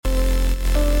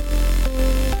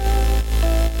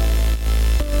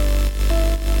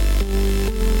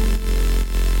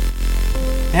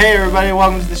Hey everybody,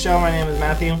 welcome to the show. My name is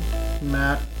Matthew.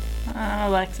 Matt.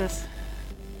 Alexis.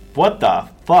 What the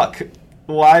fuck?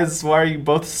 Why are you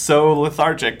both so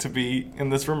lethargic to be in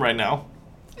this room right now?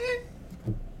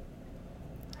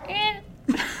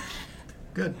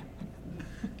 Good.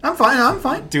 I'm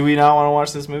fine. Do we not want to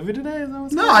watch this movie today? Is that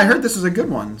what's No, going on? I heard this is a good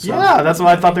one. So. Yeah, that's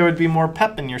why I thought there would be more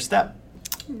pep in your step.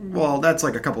 Well, that's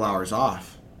like a couple hours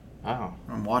off. Oh.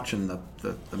 I'm watching the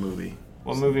movie.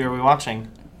 What movie are we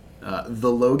watching? The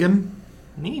Logan.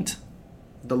 Neat.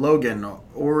 The Logan,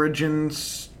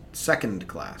 Origins Second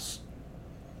Class.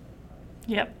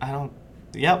 Yep.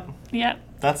 Yep.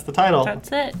 That's the title.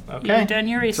 That's it. Okay. You've done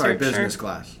your research. Sorry, business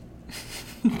class.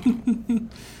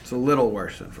 It's a little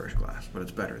worse than first class, but it's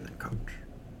better than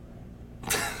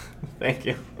coach. Thank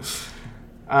you.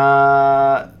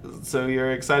 So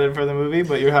you're excited for the movie,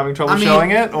 but you're having trouble showing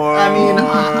it, or?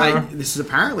 This is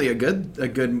apparently a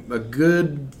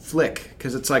good flick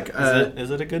because it's like. Is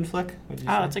it a good flick?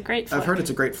 Oh, it's a great flick. I've heard it's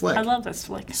a great flick. I love this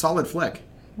flick. Solid flick.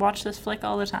 Watch this flick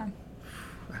all the time.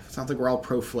 Sounds like we're all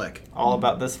pro flick. All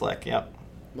about this flick. Yep.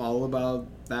 All about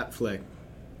that flick.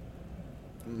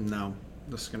 No,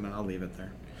 I'll leave it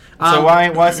there. So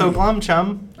why so glum,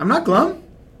 chum? I'm not glum.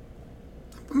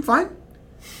 I'm fine.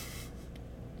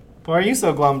 Why are you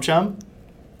so glum, chum?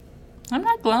 I'm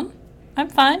not glum. I'm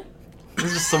fine.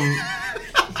 This is some.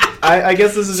 I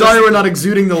guess this is. Sorry, we're not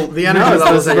exuding the energy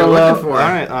levels that you're looking for. All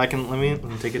right, let me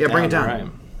take it down. Yeah, bring it down. All right.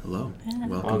 Hello. Yeah.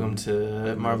 Welcome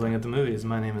to Marveling at the Movies.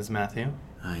 My name is Matthew.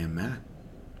 I am Matt.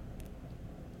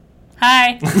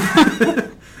 Hi.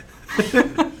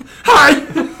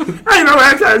 Hi. I'm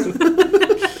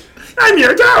Alexis. I'm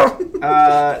here too.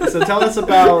 So tell us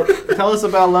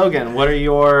about Logan. What are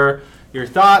your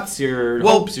thoughts, your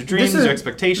hopes, your dreams, your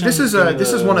expectations?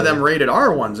 This is one of them rated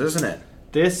R ones, isn't it?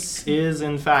 This is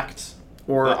in fact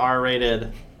the Or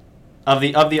R-rated of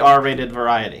the R-rated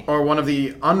variety. or one of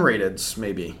the unrateds,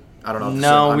 maybe. I don't know. If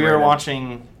No, we're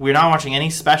we're not watching any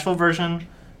special version.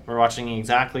 We're watching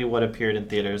exactly what appeared in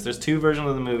theaters. There's two versions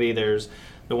of the movie. There's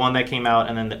the one that came out,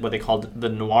 and then what they called the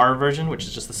noir version, which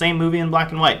is just the same movie in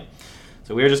black and white.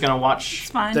 So we were just going to watch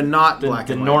It's fine. the not the black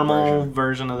and white normal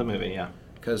version of the movie, yeah.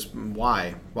 Because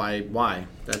why? It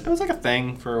was like a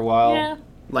thing for a while. Yeah.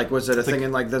 Like, was it a thing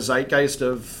in like the zeitgeist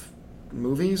of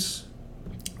movies?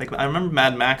 Like I remember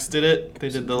Mad Max did it. They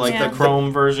did the Yeah. the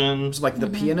chrome version. It was like the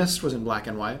pianist was in black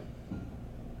and white.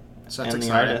 So that's And the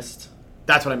exciting. artist.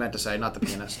 That's what I meant to say, not the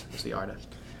pianist. It's the artist.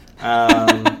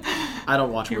 I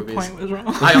don't watch Your movies. point was wrong.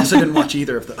 I also didn't watch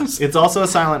either of those. It's also a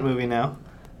silent movie now.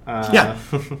 Yeah.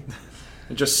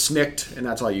 It just snicked, and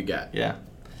that's all you get. Yeah.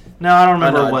 No, I don't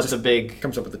remember it what just the big.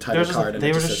 comes up with the They title were card. just,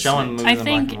 they were just showing movies I in black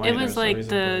think and white. it was There's no like reason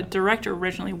the for that. director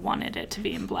originally wanted it to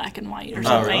be in black and white or Oh,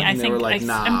 something. really? I And they think were like,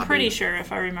 nah, I'm pretty dude. sure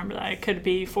if I remember that it could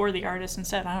be for the artist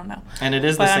instead. I don't know. And it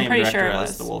is But the I'm same pretty director sure it as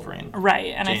was. the Wolverine.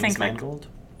 Right, and James I think like Mangold.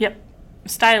 yep,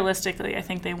 stylistically, I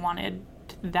think they wanted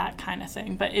that kind of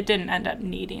thing, but it didn't end up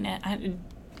needing it.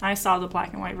 I saw the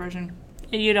black and white version.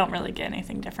 You don't really get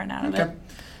anything different out of Okay. it.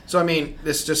 So, I mean,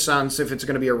 this just sounds, if it's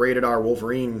going to be a rated R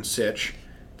Wolverine sitch,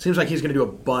 it seems like he's going to do a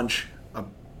bunch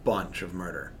of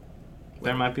murder.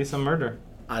 There might be some murder.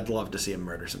 I'd love to see him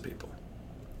murder some people.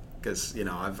 Because,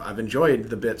 I've enjoyed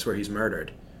the bits where he's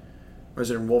murdered. Or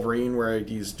is it in Wolverine where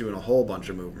he's doing a whole bunch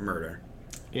of murder?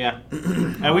 Yeah.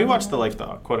 And we watched the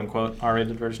quote unquote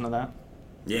R-rated version of that.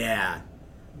 Yeah.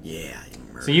 Yeah.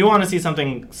 So you want to see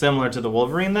something similar to the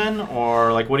Wolverine then,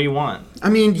 or like what do you want? I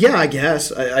mean, yeah, I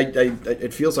guess.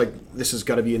 It feels like this has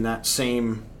got to be in that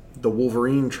same the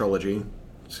Wolverine trilogy.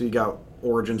 So you got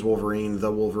Origins Wolverine,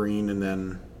 The Wolverine, and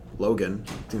then Logan.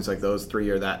 Seems like those three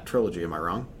are that trilogy. Am I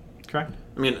wrong? Correct.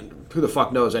 I mean, who the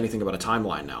fuck knows anything about a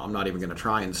timeline now? I'm not even going to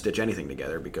try and stitch anything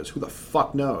together because who the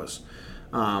fuck knows?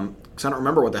 Because I don't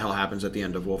remember what the hell happens at the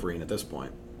end of Wolverine at this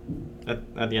point.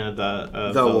 At the end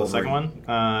of the Wolverine. second one,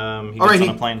 he Oh, gets right,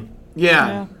 on a plane,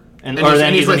 Yeah. and And or he's- then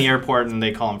and he's he's in with- the airport and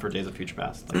they call him for Days of Future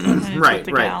Past. Like, And it's Right, with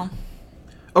the right. gal.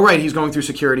 Oh, right. He's going through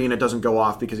security and it doesn't go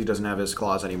off because he doesn't have his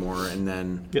claws anymore, and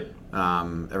then yep.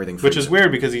 everything. Which freezes. is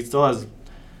weird because he still has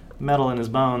metal in his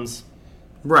bones.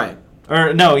 Right.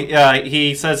 Or no,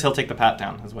 he says he'll take the pat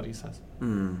down. Is what he says,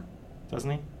 doesn't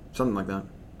he? Something like that.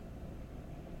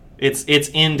 It's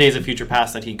in Days of Future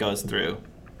Past that he goes through.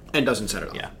 And doesn't set it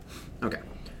off. Yeah. Okay.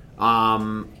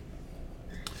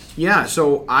 Yeah,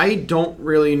 so I don't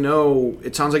really know.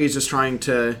 It sounds like he's just trying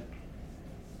to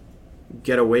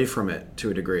get away from it to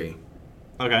a degree.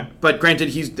 Okay. But granted,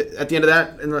 he's at the end of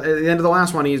that, at the end of the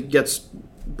last one, he gets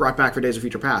brought back for Days of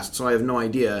Future Past. So I have no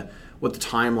idea what the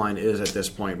timeline is at this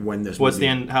point when this. What's movie...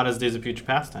 the end? How does Days of Future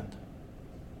Past end?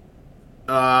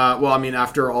 Well, I mean,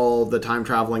 after all the time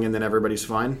traveling and then everybody's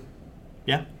fine.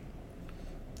 Yeah.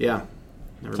 Yeah.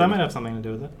 Never So that been- might have something to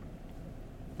do with it.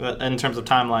 But in terms of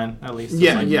timeline, at least.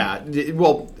 Yeah, It's like- yeah.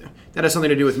 Well, that has something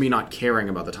to do with me not caring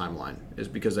about the timeline, is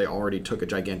because they already took a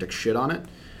gigantic shit on it.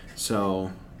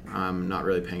 So I'm not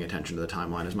really paying attention to the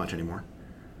timeline as much anymore.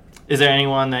 Is there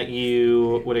anyone that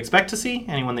you would expect to see?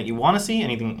 Anyone that you want to see?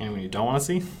 Anyone you don't want to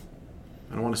see?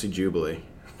 I don't want to see Jubilee.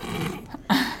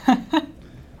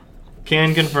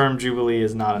 Can confirm Jubilee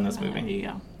is not in this There movie. you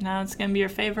go. Now it's gonna be your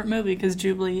favorite movie because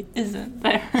Jubilee isn't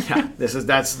there. Yeah,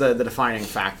 that's the defining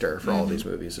factor for all of these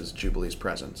movies is Jubilee's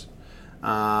presence.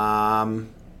 I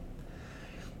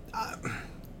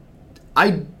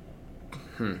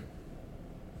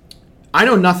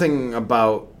know nothing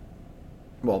about,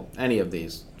 well, any of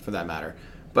these for that matter,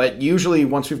 but usually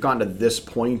once we've gotten to this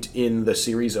point in the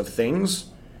series of things,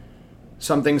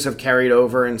 some things have carried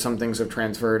over and some things have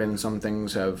transferred and some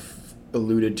things have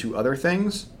alluded to other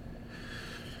things.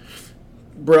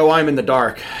 Bro, I'm in the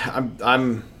dark.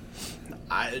 I'm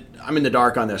in the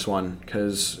dark on this one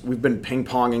because we've been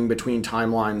ping-ponging between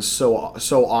timelines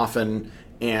so often,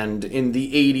 and in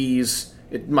the 80s,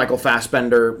 Michael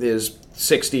Fassbender is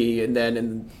 60, and then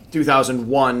in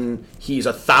 2001, he's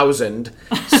 1,000.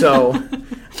 So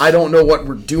I don't know what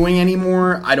we're doing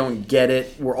anymore. I don't get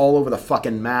it. We're all over the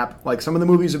fucking map. Like, some of the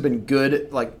movies have been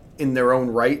good, like, in their own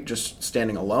right, just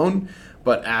standing alone,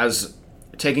 but as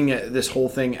taking this whole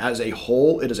thing as a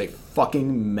whole, it is a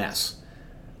fucking mess.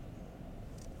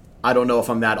 I don't know if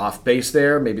I'm that off base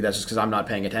there. Maybe that's just because I'm not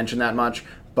paying attention that much.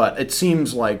 But it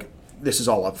seems like this is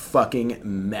all a fucking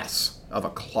mess of a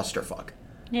clusterfuck.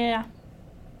 Yeah.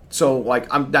 So, like,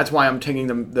 that's why I'm taking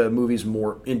the movies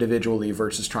more individually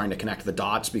versus trying to connect the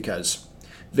dots, because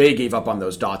they gave up on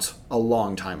those dots a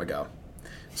long time ago.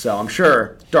 So I'm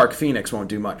sure Dark Phoenix won't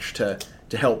do much to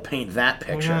help paint that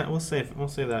picture. We'll save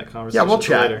that conversation. Yeah, we'll for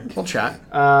chat. later. We'll chat.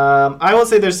 I will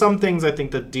say there's some things I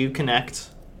think that do connect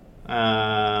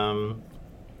about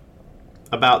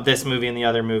this movie and the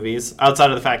other movies, outside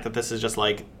of the fact that this is just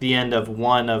like the end of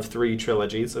one of 3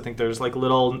 trilogies. I think there's like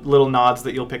little nods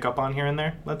that you'll pick up on here and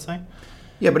there, let's say.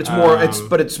 Yeah, but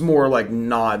it's more like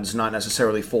nods, not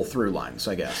necessarily full through lines,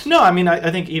 I guess. No, I mean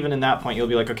I think even in that point you'll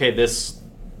be like, okay, this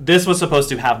was supposed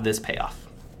to have this payoff.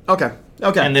 Okay.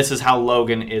 And this is how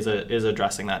Logan is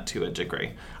addressing that to a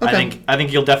degree. Okay. I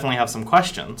think you'll definitely have some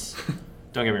questions.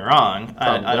 Don't get me wrong.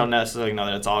 Probably. I don't necessarily know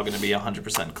that it's all going to be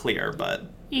 100% clear, but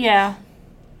Yeah.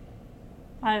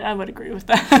 I would agree with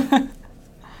that.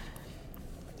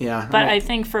 Yeah. But I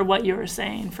think for what you were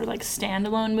saying, for like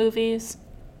standalone movies,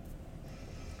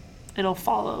 it'll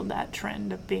follow that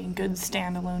trend of being good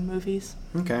standalone movies.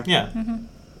 Okay. yeah.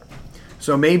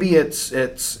 So maybe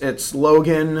it's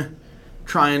Logan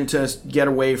trying to get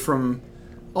away from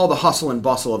all the hustle and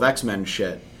bustle of X-Men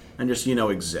shit and just,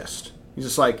 exist. He's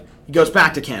just like, he goes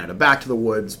back to Canada, back to the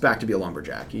woods, back to be a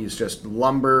lumberjack. He's just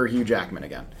lumber Hugh Jackman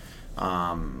again.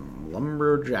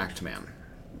 Lumberjacked man.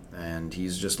 And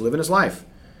he's just living his life.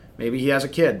 Maybe he has a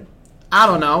kid. I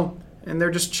don't know. And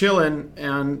they're just chilling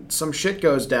and some shit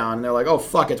goes down. And they're like, oh,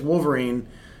 fuck, it's Wolverine.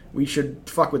 We should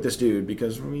fuck with this dude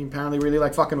because we apparently really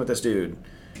like fucking with this dude.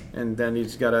 And then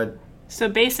he's got a... So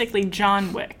basically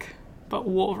John Wick, but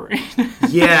Wolverine.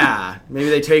 Yeah. Maybe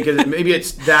they take it... Maybe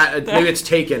it's that... Maybe it's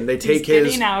Taken. They take He's his...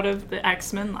 getting out of the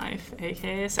X-Men life,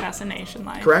 aka assassination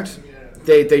life. Correct?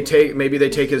 They take... Maybe they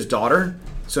take his daughter.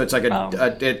 So it's like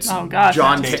it's Oh, gosh,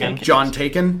 John Taken. John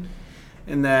Taken.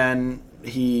 And then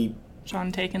he...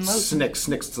 John Taken Logan.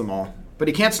 Snicks them all. But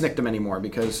he can't snick them anymore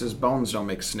because his bones don't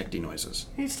make snickety noises.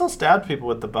 He still stabbed people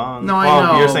with the bone. No,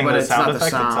 I know, You're saying but the it's sound not the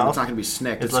effect sound. itself? It's not going to be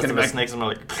snicked. It's It's less going of to a be snake,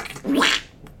 more like...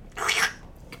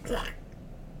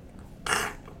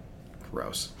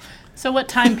 gross. So what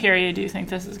time period do you think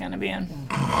this is going to be in?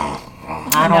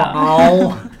 I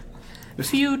don't know.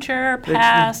 Future,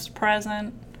 past,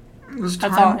 present? This,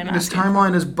 That's all I'm this asking.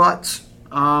 timeline is butts.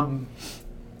 Don't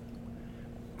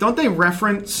they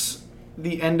reference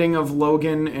the ending of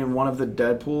Logan in one of the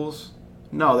Deadpools?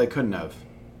 No, they couldn't have.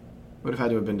 Would have had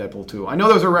to have been Deadpool 2. I know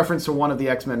there was a reference to one of the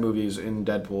X-Men movies in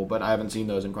Deadpool, but I haven't seen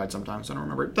those in quite some time, so I don't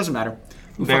remember. It doesn't matter.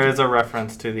 There is a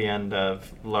reference to the end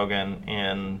of Logan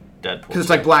in Deadpool. Because it's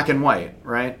like black and white,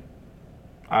 right?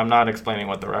 I'm not explaining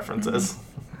what the reference Mm-hmm. is.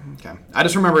 Okay. I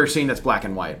just remember seeing that's black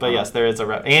and white. But yes, there is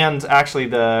and actually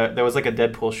there was like a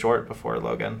Deadpool short before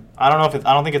Logan. I don't know if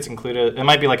I don't think it's included. It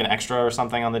might be like an extra or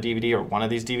something on the DVD or one of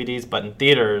these DVDs. But in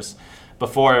theaters,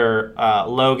 before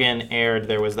Logan aired,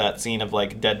 there was that scene of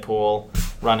like Deadpool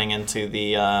running into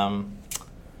the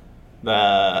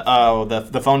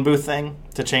phone booth thing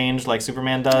to change like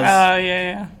Superman does. Oh,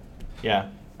 yeah. Yeah,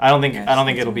 I don't think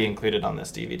Yes, it'll be included on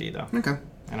this DVD though. Okay.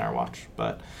 in our watch.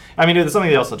 But I mean, it's something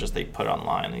they put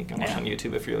online and you can watch Yeah. on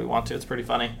YouTube if you really want to. It's pretty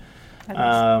funny. That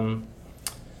is-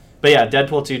 But yeah,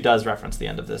 Deadpool 2 does reference the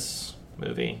end of this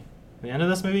movie. The end of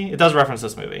this movie? It does reference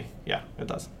this movie. Yeah, it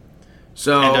does.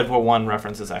 So And Deadpool 1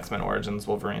 references X-Men Origins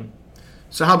Wolverine.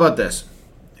 So how about this?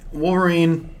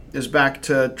 Wolverine is back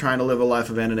to trying to live a life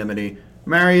of anonymity.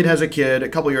 Married, has a kid. A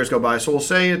couple years go by, so we'll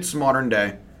say it's modern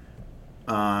day.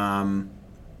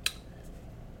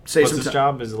 Say What's some his ti-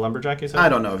 job? Is a lumberjack, you said? I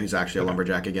don't know if he's actually a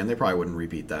lumberjack again. They probably wouldn't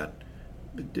repeat that.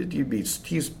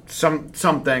 He's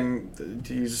something.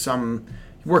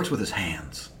 He works with his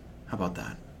hands. How about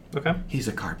that? Okay. He's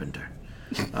a carpenter.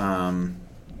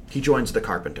 He joins the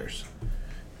Carpenters.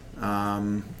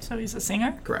 So he's a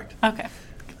singer? Correct. Okay.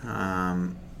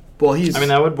 Well, he's. I mean,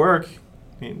 that would work.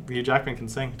 Hugh Jackman can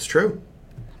sing. it's true.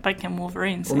 But can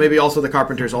Wolverine sing? Well, maybe also the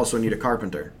Carpenters also need a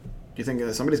carpenter. Do you think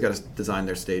somebody's got to design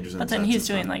their stages? And But then sets he's and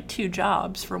stuff? doing like 2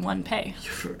 jobs for 1 pay.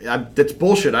 That's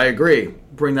bullshit. I agree.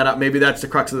 Bring that up. Maybe that's the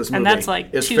crux of this movie. And that's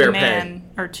like is 2 fair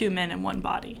two men in 1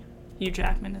 body. Hugh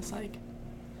Jackman is like,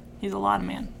 he's a lot of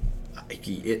man.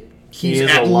 pay. He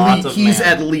is a lot of He's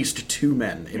man. at least 2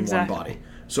 men in Exactly. 1 body.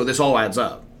 So this all adds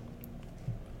up.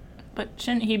 But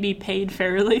shouldn't he be paid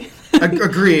fairly?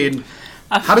 Agreed.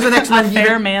 How does an A X-Men fair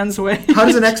even, man's way. How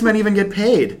does an X-Men even get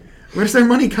paid? Where does their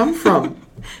money come from?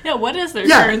 Yeah, what is their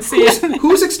Yeah, currency?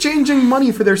 who's exchanging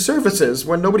money for their services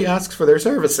when nobody asks for their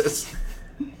services?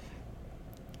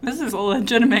 This is a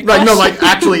legitimate Like, question. no, like,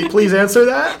 actually, please answer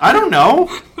that. I don't know.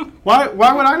 Why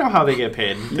would I know how they get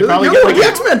paid? They You're probably the get one with the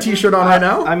X-Men t-shirt on right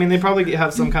now. I mean, they probably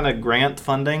have some kind of grant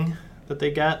funding that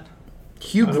they get.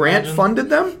 Hugh I'd Grant imagine. funded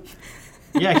them?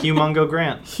 Yeah, Hugh Mungo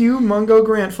Grant. Hugh Mungo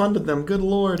Grant funded them. Good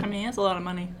lord. I mean, that's a lot of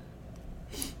money.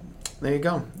 There you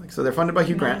go. So they're funded by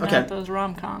Hugh Grant. Not Okay. those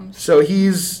rom-coms. So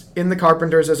he's in the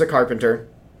Carpenters as a carpenter.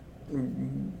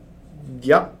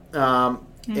 Yep.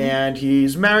 And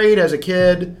he's married, has a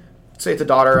kid. Say it's a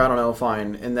daughter. I don't know.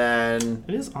 Fine. And then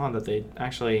It is odd that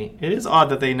It is odd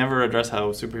that they never address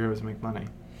how superheroes make money.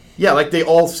 yeah, like they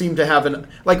all seem to have an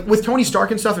like with Tony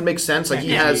Stark and stuff. It makes sense. Like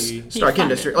he Yeah, has he Stark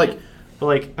funded Industries. it. Like But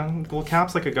like, well,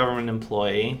 Cap's like a government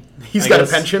employee. he's I got a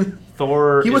guess pension.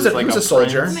 Thor. He was is a- like he was a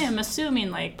soldier. I prince. mean, I'm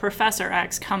assuming like Professor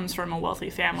X comes from a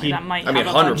wealthy family He- that might I mean, have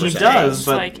a bunch 100%. of He does, things,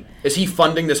 but- like, Is he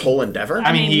funding this whole endeavor?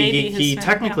 I mean, he maybe his he family-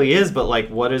 technically is, but like,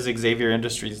 what does Xavier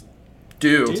Industries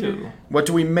do. do? What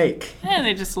do we make? yeah,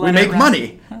 they just We let it make run.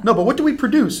 money. No, but what do we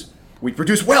produce? We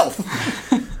produce wealth.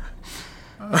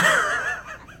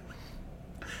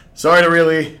 Sorry to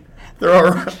really throw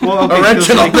a okay, wrench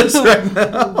so in all like- this right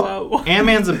now. Whoa.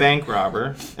 Ant-Man's a bank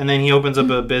robber, and then he opens up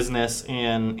a business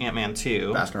in Ant-Man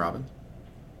 2. Baskin Robbins.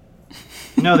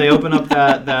 No, they open up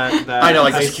that I know,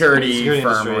 like the high- security firm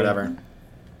industry. or whatever.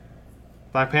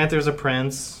 Black Panther's a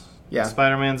prince. Yeah.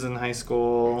 Spider-Man's in high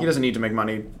school. He doesn't need to make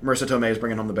money. Marissa Tomei is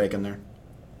bringing home the bacon there.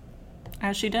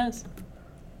 As she does.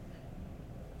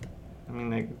 I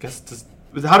mean, I guess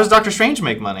how does Doctor Strange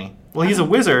make money? Well, he's a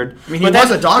wizard. I mean, he but was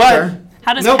then- a doctor.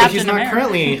 How does No, but Captain he's not America?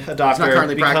 currently a doctor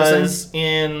currently because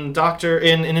in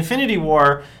Infinity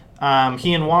War,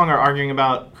 he and Wong are arguing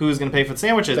about who's going to pay for the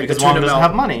sandwiches Like the because Wong tuna doesn't melt.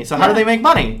 have money. So how do Yeah. they make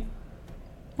money?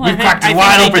 Well, We've cracked it I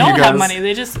wide think open, they you don't have guys. money.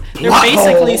 They're Plot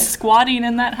basically hole. squatting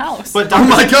in that house. But Oh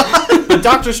my god! but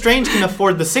Doctor Strange can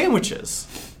afford the sandwiches,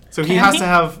 so he Can has he? to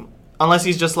have. Unless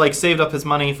he's just like saved up his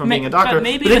money from being a doctor. But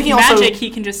maybe then with he also, magic he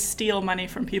can just steal money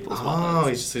from people's Oh,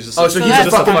 wallets. he's just Oh, so So he's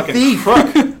that's a fucking thief.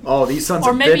 crook. Oh, these sons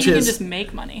Or of maybe bitches. he can just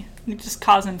make money. He can just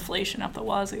cause inflation up the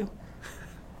wazoo.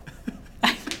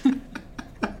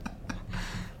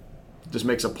 Just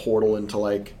makes a portal into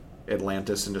like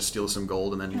Atlantis and just steals some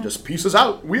gold, and then he just pieces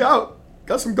out. We out.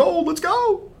 Got some gold. Let's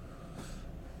go.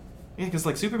 Yeah, because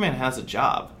like Superman has a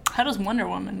job. How does Wonder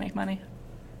Woman make money?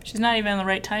 She's not even in the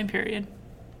right time period.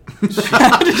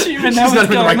 How does she even know She's not what's even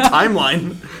the going right on?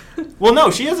 timeline. Well,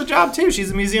 no, she has a job too.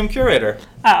 She's a museum curator,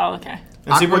 Oh, okay.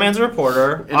 and Superman's a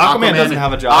reporter. And Aquaman doesn't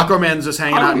have a job. Aquaman's just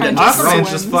hanging out and Aquaman getting just drunk.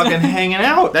 Aquaman's just fucking hanging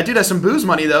out. That dude has some booze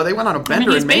money though. They went on a I bender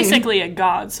mean, he's in Maine. basically a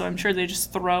god, so I'm sure they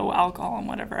just throw alcohol and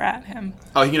whatever at him.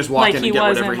 Oh, he can just walk Like in he and get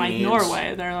was whatever in he like needs.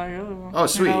 Norway. They're like, oh, Oh,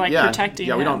 sweet, like yeah. protecting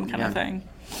Yeah, we him don't- kind yeah. of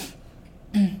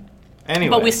thing.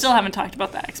 Anyway, But we still haven't talked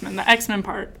about the X-Men. The X-Men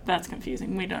part, that's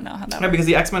confusing. We don't know how that no, works. because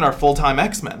the X-Men are full-time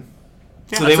X-Men.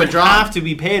 Yeah. So That's they would their job. have to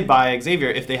be paid by Xavier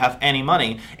if they have any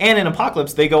money. And in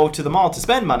Apocalypse, they go to the mall to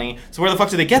spend money. So where the fuck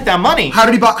do they get that money? How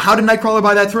did Nightcrawler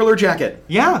buy that Thriller jacket?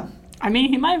 Yeah. I mean,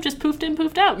 he might have just poofed in,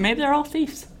 poofed out. Maybe they're all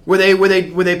thieves. Were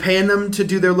they paying them to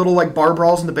do their little like bar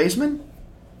brawls in the basement?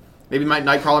 Maybe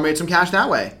Nightcrawler made some cash that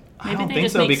way. Maybe I don't they think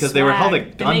just so make because they were held swag.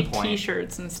 at They make gunpoint.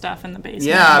 T-shirts and stuff in the basement.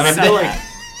 Yeah, And I I mean, feel they- like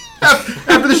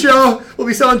After the show, we'll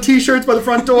be selling T-shirts by the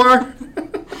front door.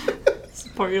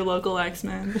 Support your local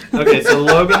X-Men. Okay, so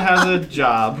Logan has a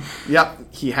job. Yep,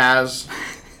 he has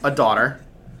a daughter.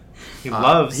 He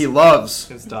loves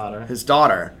his his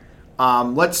daughter.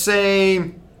 Let's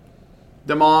say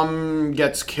the mom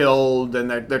gets killed,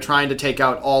 and they're trying to take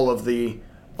out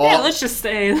Let's just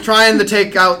say. trying to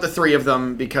take out the three of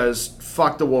them because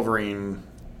fuck the Wolverine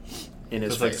in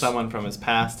his It's face. like someone from his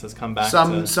past has come back.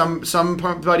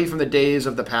 Somebody from the days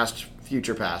of the past,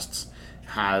 future pasts,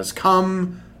 has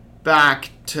come back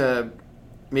to.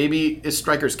 Maybe is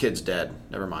Stryker's kid's dead?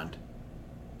 Never mind.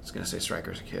 I was gonna say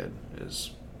Stryker's kid is.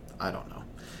 I don't know.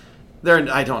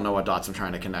 I don't know what dots I'm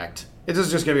trying to connect. It's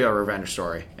just gonna be a revenge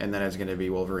story, and then it's gonna be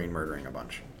Wolverine murdering a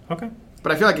bunch. Okay.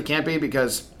 But I feel like it can't be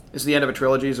because it's the end of a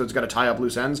trilogy, so it's got to tie up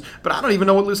loose ends. But I don't even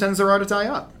know what loose ends there are to tie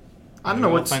up. I don't know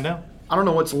We'll find out. I don't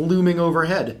know what's looming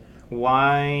overhead.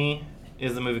 Why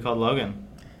is the movie called Logan?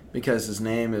 Because his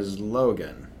name is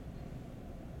Logan.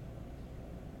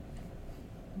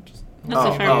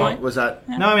 That's a fair point. Was that?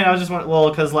 No, I mean I was just wondering. Well,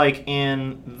 because like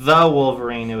in the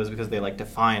Wolverine, it was because they like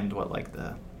defined what like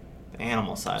the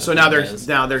animal side. So of now him is.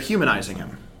 they're humanizing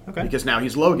him. Okay. Because now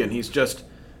he's Logan. He's just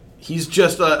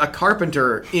a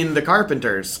carpenter in the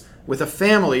Carpenters with a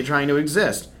family trying to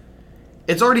exist.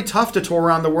 It's already tough to tour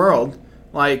around the world.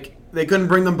 Like, they couldn't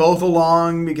bring them both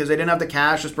along because they didn't have the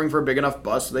cash to spring for a big enough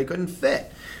bus, so they couldn't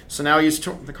fit. So now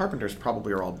the Carpenters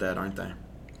probably are all dead, aren't they?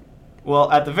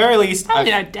 Well, at the very least,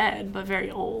 Probably not dead, but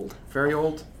very old. Very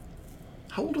old?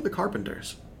 How old are the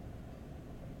Carpenters?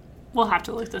 We'll have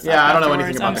to look this up. Yeah, I don't know afterwards.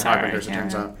 anything about I'm the sorry. Carpenters, it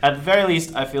turns out. At the very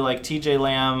least, I feel like TJ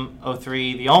Lamb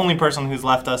 03, the only person who's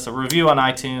left us a review on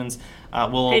iTunes,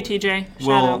 will Hey, TJ. Shout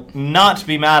will out. not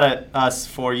be mad at us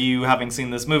for you having seen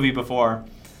this movie before,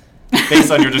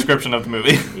 based on your description of the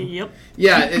movie. Yep.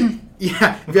 Yeah, if you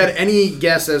had any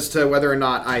guess as to whether or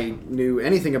not I knew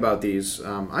anything about these,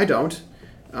 I don't.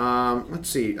 Let's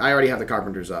see. I already have the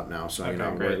Carpenters up now, so Okay,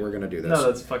 great. we're going to do this. No,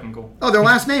 that's fucking cool. Oh, their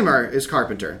last name is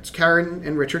Carpenter. It's Karen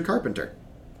and Richard Carpenter.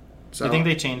 So You think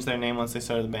they changed their name once they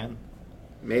started the band?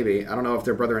 maybe. I don't know if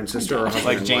they're brother and sister or husband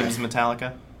Like and James wife.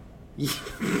 Metallica?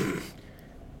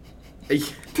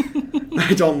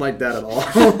 I don't like that at all.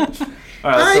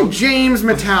 All right, I'm James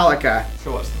Metallica. let's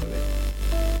go watch the movie.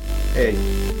 Hey.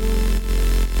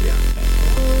 Yeah.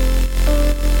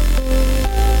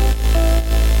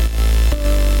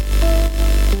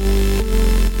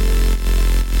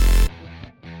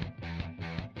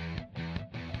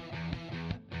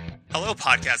 Hello,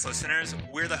 podcast listeners.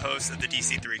 We're the hosts of the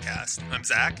DC3 Cast. I'm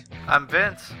Zach. I'm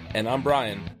Vince. And I'm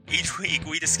Brian. Each week,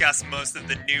 we discuss most of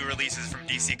the new releases from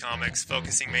DC Comics,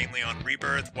 focusing mainly on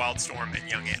Rebirth, Wildstorm, and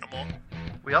Young Animal.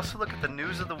 We also look at the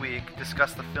news of the week,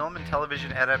 discuss the film and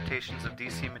television adaptations of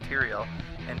DC material,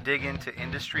 and dig into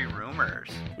industry rumors.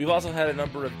 We've also had a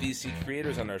number of DC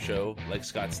creators on our show, like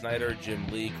Scott Snyder, Jim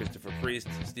Lee, Christopher Priest,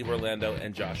 Steve Orlando,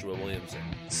 and Joshua Williamson.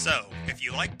 So, if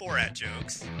you like Borat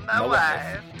jokes, My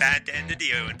wife. bad Dan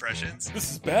DiDio impressions,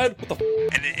 This is bad? What the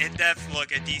f***? and an in-depth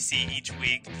look at DC each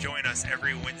week, join us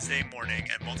every Wednesday morning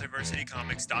at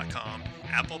multiversitycomics.com,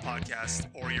 Apple Podcasts,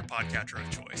 or your podcatcher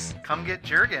of choice. Come get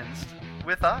Jurgens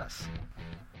with us.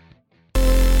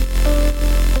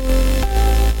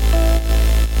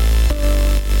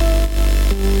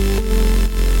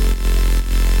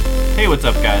 Hey, what's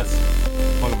up, guys?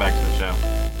 Welcome back to the show.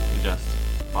 We just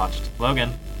watched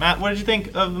Logan. Matt, what did you think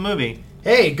of the movie?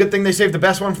 Hey, good thing they saved the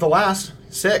best one for the last.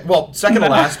 Sick. Well, second to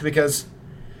last because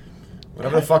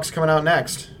whatever the fuck's coming out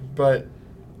next. But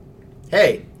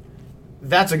hey,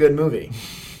 that's a good movie.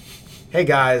 Hey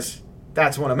guys,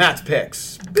 that's one of Matt's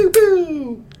picks. Boo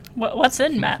boo. What's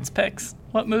in Matt's picks?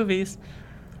 What movies?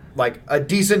 Like a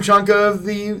decent chunk of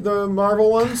the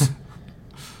Marvel ones.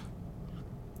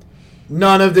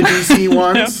 None of the DC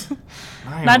ones.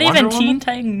 Not even Wonder Teen Woman?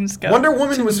 Titans Go. Wonder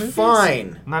Woman to was movies?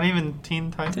 fine. Not even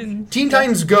Teen Titans? Teen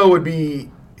Titans Go would be.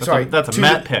 That's a to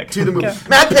Matt the- pick. To the movie. Okay.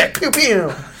 Matt pick. Pew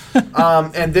pew.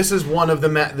 And this is one of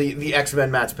the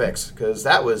X-Men Matt's picks because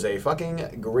that was a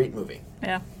fucking great movie.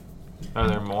 Yeah. Are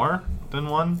there more than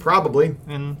one? Probably.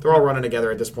 In They're all running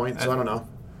together at this point, so I don't know.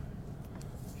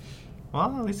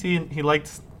 Well, at least he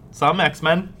liked some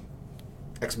X-Men.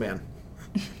 X-Man.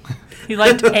 He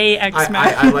liked a X-Men.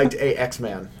 I liked a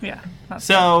X-Man. Yeah. that's-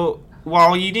 So,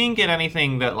 while you didn't get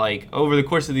anything that, like, over the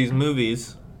course of these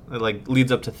movies, that, like,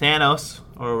 leads up to Thanos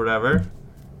or whatever,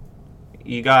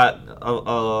 you got a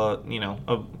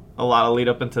lot of lead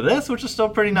up into this, which is still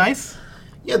pretty nice.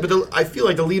 Yeah, but I feel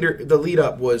like the lead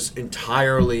up was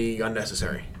entirely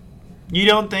unnecessary. You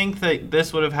don't think that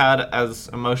this would have had as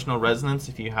emotional resonance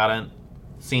if you hadn't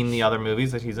seen the other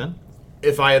movies that he's in?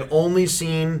 If I had only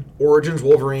seen Origins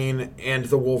Wolverine and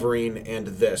the Wolverine and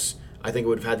this, I think it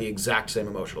would have had the exact same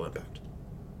emotional impact.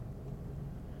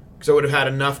 because I would have had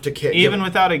enough to kick. Even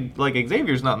without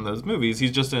Xavier's not in those movies.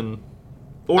 He's just in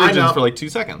Origins for like 2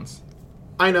 seconds.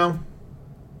 I know.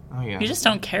 Oh yeah. You just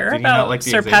don't care Did you not about like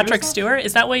the Sir Xavier Patrick stuff? Stewart?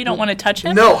 Is that why you don't want to touch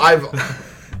him? No,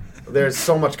 there's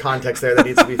so much context there that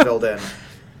needs to be filled in.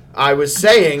 I was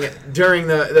saying during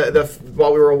the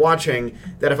while we were watching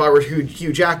that if I were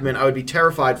Hugh Jackman, I would be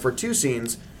terrified for 2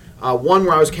 scenes. One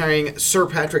where I was carrying Sir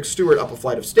Patrick Stewart up a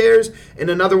flight of stairs,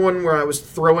 and another one where I was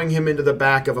throwing him into the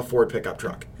back of a Ford pickup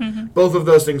truck. Mm-hmm. Both of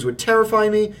those things would terrify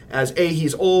me, as A,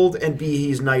 he's old, and B,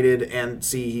 he's knighted, and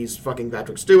C, he's fucking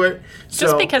Patrick Stewart.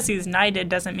 Just because he's knighted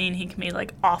doesn't mean he can be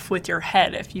like off with your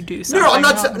head if you do something. No, I'm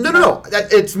not. wrong. No.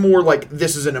 It's more like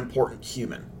this is an important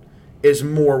human. Is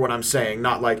more what I'm saying,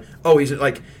 not like, oh, he's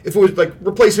like, if it was like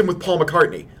replace him with Paul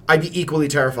McCartney, I'd be equally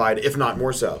terrified, if not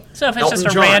more so. So if it's Elton just a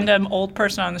John, random old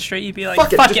person on the street, you'd be like,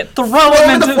 fuck it, throw him him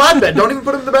in the into flatbed. Don't even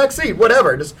put him in the back seat.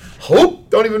 Whatever. Just hope.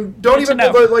 Don't even to put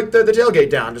know. the tailgate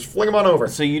down. Just fling him on over.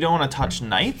 So you don't want to touch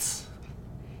knights?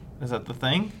 Is that the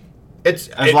thing?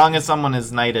 As long as someone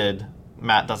is knighted,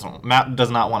 Matt does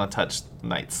not want to touch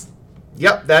knights.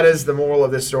 Yep, that is the moral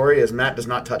of this story. Is Matt does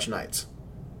not touch knights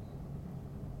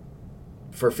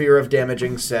for fear of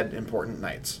damaging said important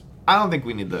knights. I don't think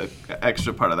we need the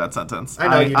extra part of that sentence. I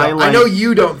know you don't. I know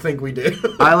you don't think we do.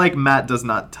 I like Matt does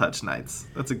not touch knights.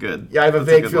 That's a good. Yeah, I have a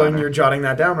vague good feeling liner. you're jotting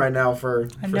that down right now for a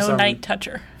for no some, night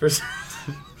toucher. For,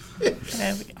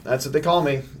 There we go. that's what they call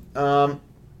me. But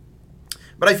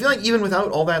I feel like even without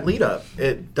all that lead up,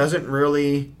 it doesn't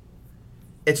really.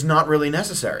 It's not really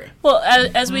necessary. Well,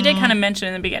 as we did kind of mention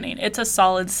in the beginning, it's a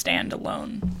solid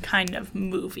standalone kind of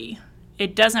movie.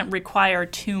 It doesn't require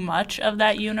too much of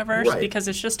that universe Right. because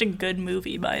it's just a good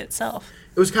movie by itself.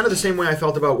 It was kind of the same way I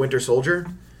felt about Winter Soldier.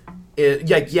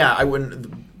 I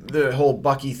wouldn't. The whole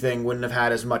Bucky thing wouldn't have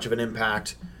had as much of an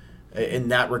impact in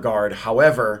that regard.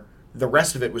 However, the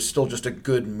rest of it was still just a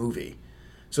good movie.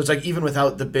 So it's like even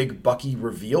without the big Bucky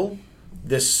reveal,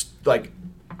 this like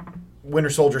Winter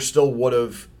Soldier still would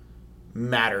have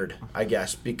mattered, I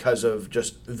guess, because of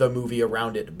just the movie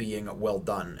around it being well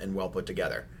done and well put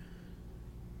together.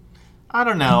 I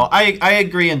don't know. I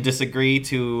agree and disagree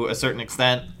to a certain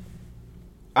extent.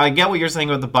 I get what you're saying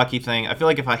about the Bucky thing. I feel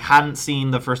like if I hadn't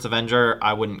seen the first Avenger,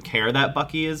 I wouldn't care that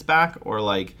Bucky is back, or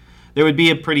like there would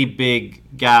be a pretty big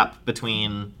gap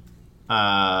between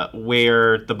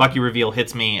where the Bucky reveal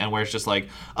hits me and where it's just like,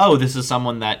 oh, this is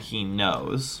someone that he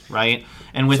knows, right?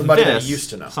 And with Somebody that this, he used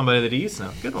to know. somebody that he used to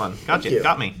know. Good one. Got Thank you. you.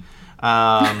 Got me.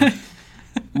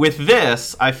 With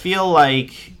this, I feel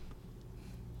like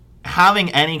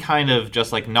having any kind of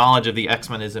just like knowledge of the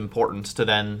X-Men is important to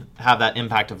then have that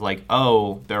impact of like,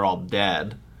 oh, they're all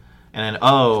dead, and then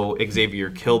oh, Xavier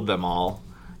killed them all,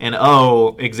 and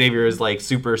oh, Xavier is like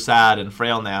super sad and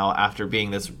frail now after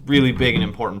being this really big and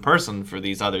important person for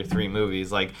these other 3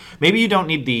 movies. Like maybe you don't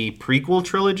need the prequel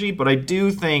trilogy, but I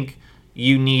do think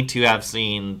you need to have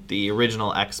seen the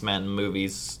original X-Men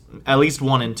movies, at least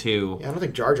 1 and 2. Yeah, I don't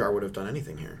think Jar Jar would have done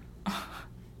anything here.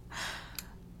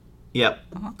 Yep.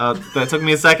 That took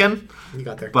me a second, You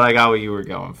got there. but I got what you were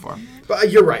going for.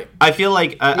 But you're right. I feel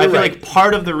like right.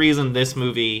 part of the reason this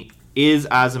movie is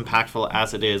as impactful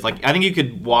as it is, like I think you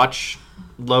could watch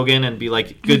Logan and be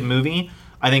like, good movie.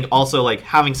 I think also like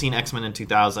having seen X-Men in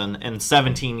 2000 and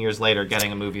 17 years later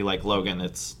getting a movie like Logan,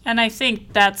 it's And I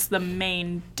think that's the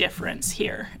main difference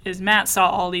here, is Matt saw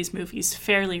all these movies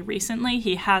fairly recently.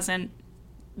 He hasn't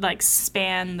like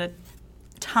spanned the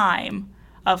time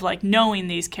of like knowing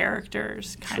these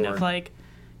characters, kind of Sure. like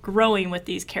growing with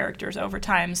these characters over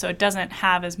time, so it doesn't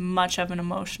have as much of an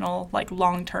emotional like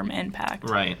long-term impact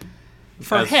right.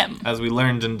 for him. As we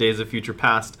learned in Days of Future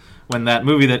Past, when that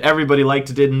movie that everybody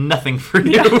liked did nothing for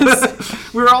you.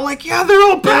 Yes. We were all like, yeah, they're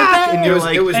all back! And you're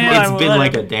like, it was Man, it's I been would.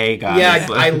 like a day, guys. Yeah,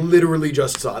 Like- I literally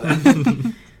just saw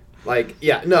that.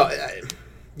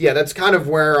 That's kind of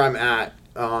where I'm at.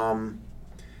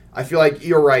 I feel like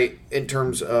you're right in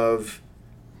terms of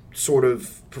sort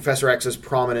of Professor X's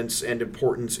prominence and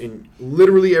importance in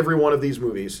literally every one of these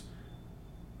movies.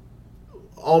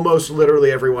 Almost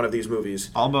literally every one of these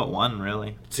movies. all but one,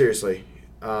 really. Seriously.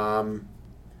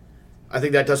 I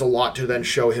think that does a lot to then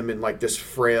show him in like this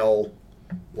frail,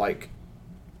 like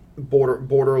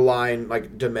borderline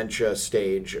like dementia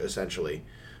stage, essentially.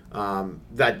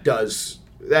 That does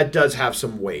have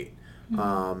some weight.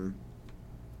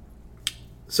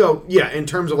 So yeah, in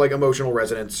terms of like emotional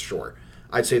resonance, sure,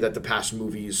 I'd say that the past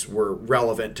movies were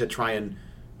relevant to try and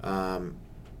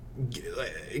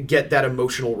get that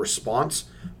emotional response.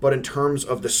 But in terms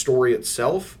of the story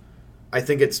itself, I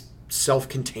think it's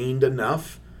self-contained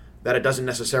enough that it doesn't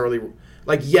necessarily,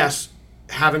 like, yes,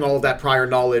 having all of that prior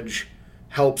knowledge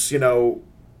helps,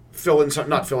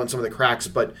 not fill in some of the cracks,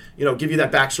 but give you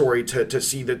that backstory to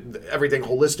see everything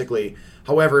holistically.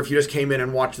 However, if you just came in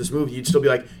and watched this movie, you'd still be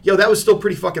like, yo, that was still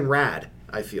pretty fucking rad,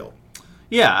 I feel.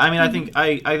 Yeah, I mean, I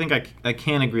think I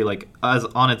can agree. Like, as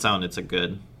on its own, it's a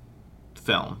good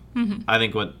film. Mm-hmm. I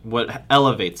think what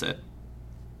elevates it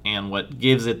and what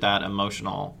gives it that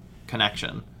emotional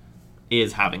connection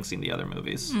is having seen the other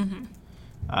movies. Mm-hmm.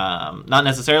 Not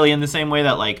necessarily in the same way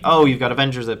that, like, oh, you've got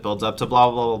Avengers that builds up to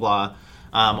blah, blah, blah,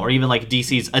 blah. Or even, like,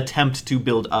 DC's attempt to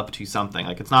build up to something.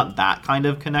 Like, it's not that kind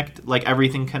of like,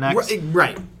 everything connects.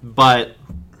 Right. But,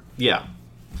 yeah.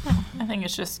 I think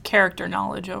it's just character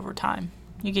knowledge over time.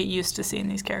 You get used to seeing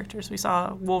these characters. We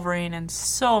saw Wolverine in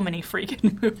so many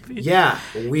freaking movies. Yeah,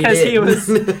 we Because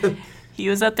did. he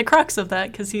was at the crux of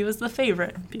that because he was the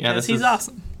favorite. Because he's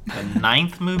awesome. The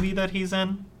 9th movie that he's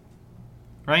in,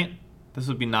 right? This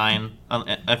would be 9.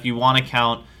 If you want to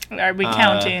count... Are we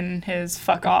counting his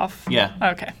fuck off? Yeah.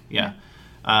 Okay. Yeah.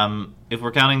 If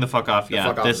we're counting the fuck off,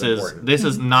 fuck off is important. This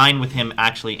is 9 with him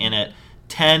actually in it.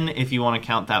 10 if you want to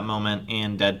count that moment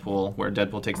in Deadpool where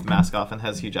Deadpool takes the mask off and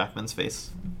has Hugh Jackman's face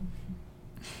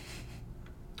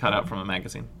cut out from a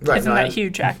magazine. Right, Isn't that Hugh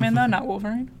Jackman, though, not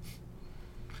Wolverine?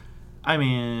 I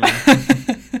mean...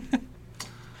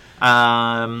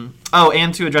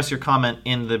 and to address your comment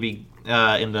in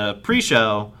the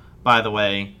pre-show, by the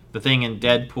way, the thing in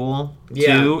Deadpool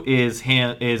 2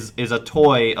 is a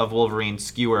toy of Wolverine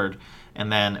skewered,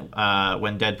 and then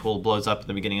when Deadpool blows up at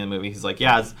the beginning of the movie, he's like,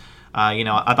 yeah, I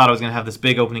thought I was going to have this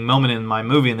big opening moment in my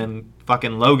movie, and then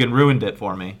fucking Logan ruined it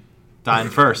for me. Dying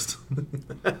first.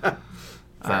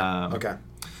 Okay.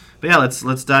 But yeah,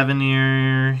 let's dive into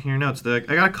your notes. I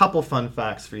got a couple fun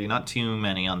facts for you. Not too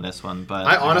many on this one, but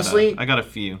I got a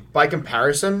few. By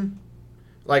comparison,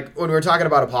 like when we were talking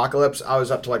about Apocalypse, I was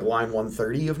up to like line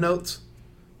 130 of notes.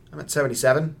 I'm at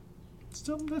 77.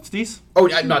 Still, that's decent.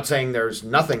 Oh, I'm not saying there's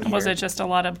nothing here. Was it just a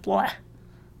lot of blah?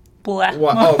 Blah.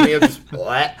 What? Oh, maybe just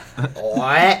blah. What?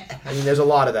 I mean, there's a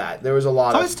lot of that. There was a lot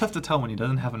It's of... always tough to tell when he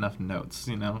doesn't have enough notes,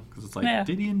 because it's like,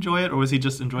 did he enjoy it, or was he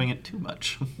just enjoying it too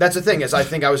much? That's the thing, is I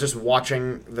think I was just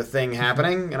watching the thing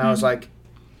happening, and I was like,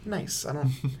 nice.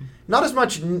 Not as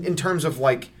much in terms of,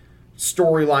 like,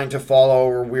 storyline to follow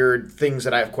or weird things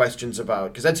that I have questions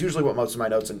about, because that's usually what most of my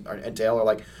notes entail, are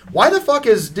like, why the fuck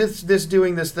is this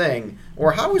doing this thing?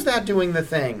 Or how is that doing the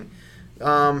thing?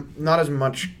 Not as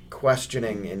much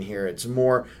questioning in here. It's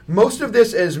more, most of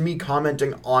this is me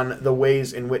commenting on the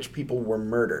ways in which people were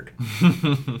murdered.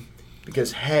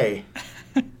 Because, hey,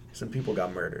 some people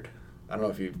got murdered. I don't know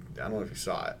if you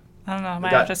saw it. I don't know. I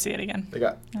might have to see it again.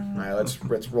 All right,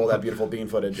 let's roll that beautiful bean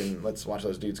footage and let's watch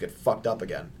those dudes get fucked up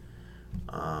again.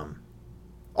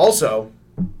 Also,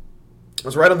 I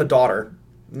was right on the daughter,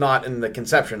 not in the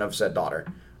conception of said daughter,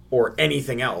 or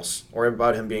anything else, or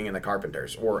about him being in the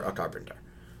Carpenters, or a carpenter.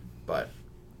 But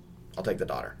I'll take the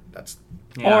daughter.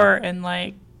 Or in,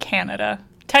 like, Canada.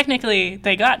 Technically,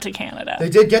 they got to Canada. They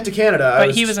did get to Canada.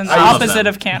 But he was in the opposite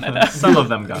of Canada. Some of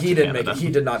them got to Canada. He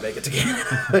did not make it to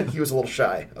Canada. He was a little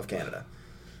shy of Canada.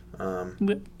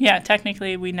 Yeah,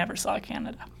 technically, we never saw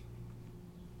Canada.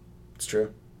 It's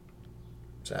true.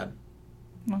 Sad.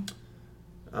 Well.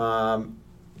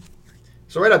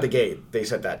 So right out the gate, they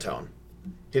set that tone.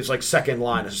 His, like, second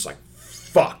line is just like,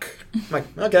 fuck. I'm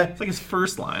like, okay. It's like his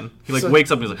first line. He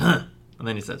wakes up and he's like, huh. And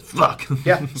then he says, fuck.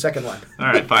 Yeah, second line. All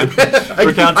right, fine.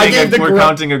 We're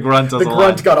counting a grunt as a line. The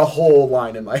grunt got a whole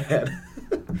line in my head.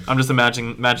 I'm just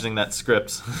imagining that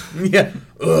script. Yeah.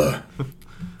 Ugh.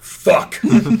 Fuck.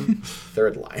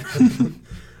 Third line.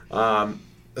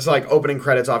 It's like opening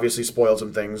credits obviously spoiled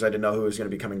some things. I didn't know who was going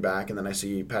to be coming back, and then I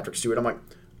see Patrick Stewart. I'm like,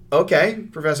 okay,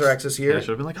 Professor X is here. I should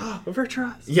have been like, oh,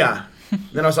 Virtuous. Yeah.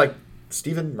 Then I was like,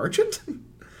 Stephen Merchant?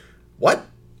 What? I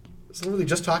was literally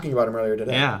just talking about him earlier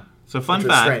today. Yeah. So fun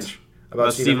fact strange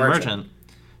about Stephen Merchant.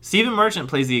 Stephen Merchant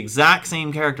plays the exact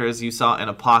same character as you saw in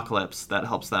Apocalypse that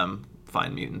helps them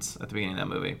find mutants at the beginning of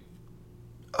that movie.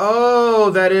 Oh,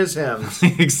 that is him.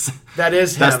 That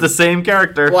is him. That's the same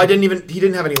character. Well, he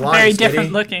didn't have any lines. Very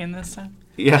different looking this time.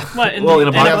 Yeah. What, in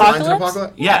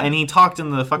Apocalypse? Yeah, and he talked in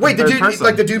the fucking third person.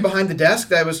 Like the dude behind the desk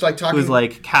that was like talking. Who's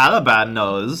like, Caliban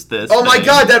knows this. Oh my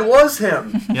god, that was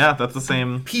him. Yeah, that's the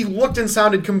same. He looked and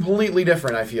sounded completely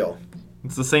different, I feel.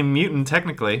 It's the same mutant,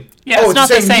 technically. Yeah, it's not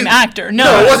the same actor.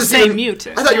 No, it wasn't the same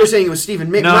mutant. I thought you were saying it was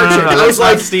Stephen Merchant. No, I was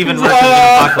like, Stephen Merchant in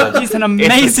Apocalypse. He's an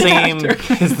amazing actor.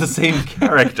 It's the same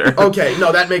character. Okay,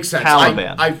 no, that makes sense.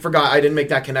 Caliban. I forgot. I didn't make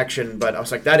that connection, but I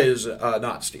was like, that is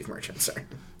not Steve Merchant, sorry.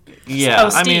 Yeah, Oh,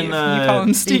 Steve. You call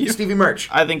him Steve. Stevie Merch.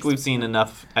 I think we've seen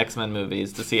enough X-Men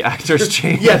movies to see actors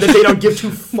change. Yeah, that they don't give two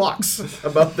fucks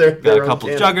about their Got a own couple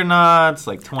canon. juggernauts,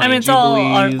 like 20 I mean, it's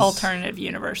Jubilees. all alternative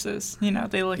universes. You know,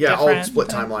 they look Yeah, different. all split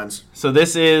timelines. So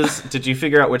this is... Did you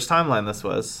figure out which timeline this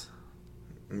was?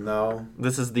 No.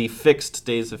 This is the fixed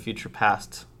Days of Future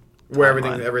Past Where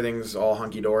timeline. everything's all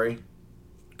hunky-dory.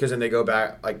 Because then they go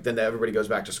back, like, then everybody goes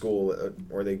back to school,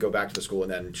 or they go back to the school,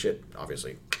 and then shit,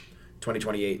 obviously.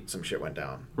 2028, some shit went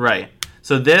down. Right.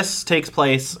 So this takes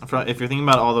place, if you're thinking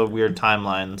about all the weird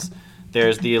timelines,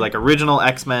 there's the like original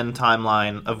X-Men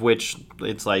timeline, of which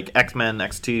it's like X-Men,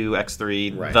 X2,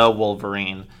 X3, Right. the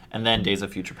Wolverine, and then Days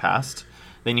of Future Past.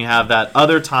 Then you have that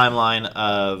other timeline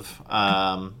of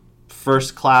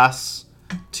First Class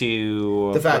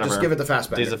to Just whatever. give it the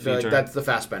Fassbender. Days of Future. That's the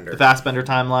Fassbender. The Fassbender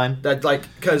timeline. That, like,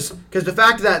 because the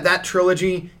fact that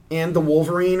trilogy and the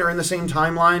Wolverine are in the same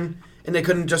timeline, and they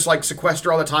couldn't just, like,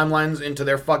 sequester all the timelines into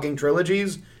their fucking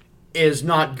trilogies, is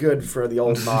not good for the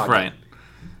old nog. Right.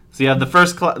 So you have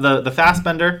the the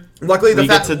Fassbender. Luckily, We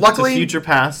get to Future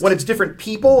Past. when it's different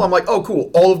people, I'm like, oh,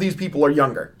 cool. All of these people are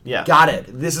younger. Yeah. Got it.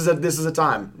 This is a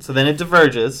time. So then it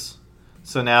diverges.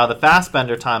 So now the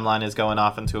Fassbender timeline is going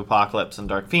off into Apocalypse and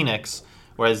Dark Phoenix,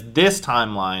 whereas this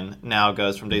timeline now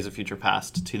goes from Days of Future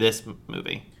Past to this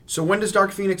movie So when does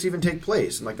Dark Phoenix even take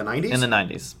place? In, like, the 90s? in the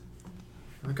 90s.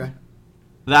 Okay.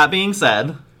 That being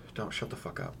said, Don't shut the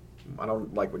fuck up. I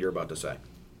don't like what you're about to say.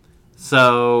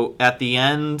 so at the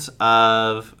end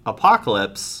of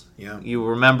Apocalypse, Yeah. you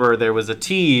remember there was a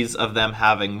tease of them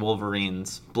having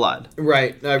Wolverine's blood.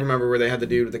 Right. I remember where they had the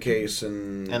dude with the case,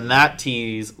 and And that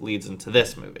tease leads into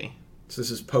this movie, so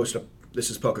this is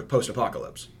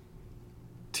post-apocalypse.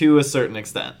 to a certain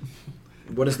extent.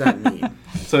 What does that mean?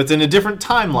 So it's in a different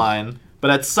timeline, but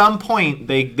at some point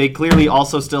they clearly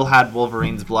also still had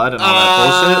Wolverine's blood and all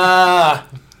that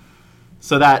bullshit.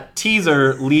 So that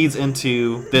teaser leads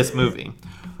into this movie.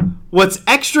 What's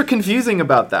extra confusing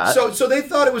about that? So they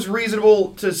thought it was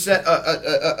reasonable to set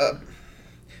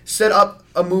up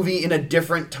a movie in a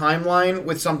different timeline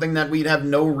with something that we'd have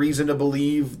no reason to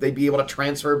believe they'd be able to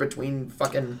transfer between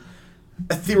fucking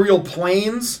ethereal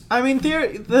planes. I mean,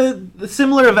 the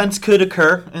similar events could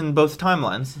occur in both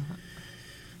timelines.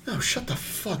 Oh, shut the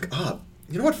fuck up.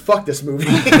 You know what? Fuck this movie.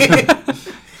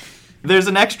 There's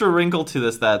an extra wrinkle to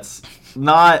this that's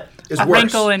not. It's A worse.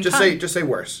 wrinkle in just time. say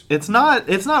worse. It's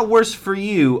not worse for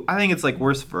you. I think it's like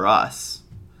worse for us.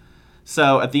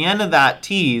 So at the end of that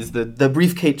tease, the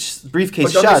briefcase But don't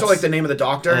they shuts, still like the name of the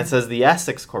doctor? and it says the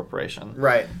Essex Corporation.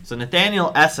 Right. So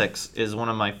Nathaniel Essex is one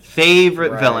of my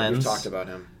favorite Right, villains. We've talked about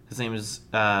him. His name is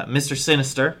Mr.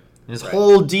 Sinister. And his Right.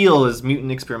 whole deal is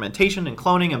mutant experimentation and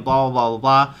cloning and blah, blah, blah,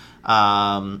 blah,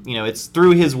 blah. It's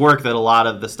through his work that a lot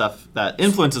of the stuff that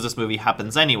influences this movie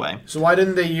happens anyway. So why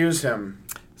didn't they use him?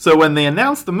 So when they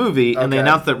announced the movie and they Okay.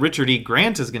 announced that Richard E.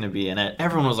 Grant is going to be in it,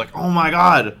 everyone was like, oh my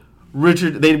god,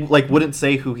 Richard... They wouldn't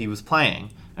say who he was playing.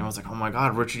 Everyone was like, oh my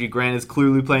god, Richard E. Grant is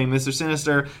clearly playing Mr.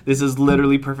 Sinister. This is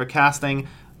literally perfect casting.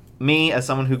 Me, as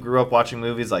someone who grew up watching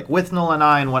movies like Withnell and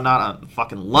I and whatnot, I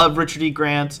fucking love Richard E.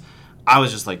 Grant. I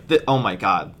was just like, oh my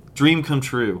god, dream come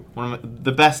true. One of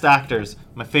the best actors,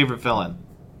 my favorite villain.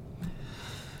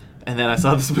 And then I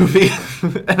saw this movie,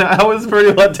 and I was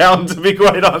pretty let down, to be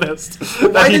quite honest.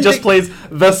 That he didn't just they- plays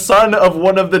the son of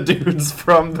one of the dudes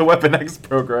from the Weapon X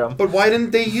program. But why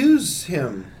didn't they use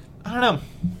him? I don't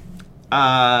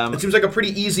know. It seems like a pretty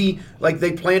easy, like,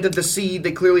 they planted the seed,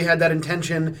 they clearly had that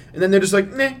intention, and then they're just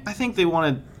like, meh. I think they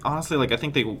wanted, honestly, I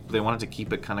think they wanted to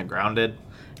keep it kind of grounded.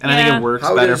 And I think Yeah. it works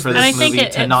How better does for this- And I this think movie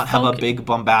it- to it not have a foc- big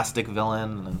bombastic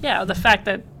villain. And, Yeah, the fact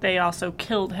that they also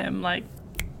killed him, like,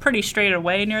 pretty straight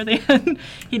away near the end.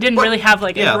 He didn't really have,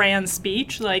 like, yeah. a grand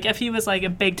speech. Like, if he was, like, a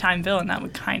big-time villain, that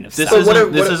would kind of this suck.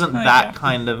 isn't, what- isn't Oh, that yeah.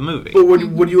 kind of movie. But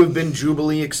would you have been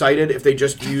jubilee excited if they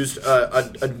just used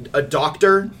a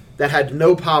doctor that had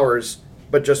no powers,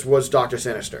 but just was Dr.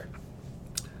 Sinister?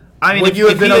 I mean, Would if, you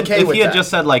have if been he had, okay if with he had that? just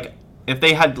said, like, if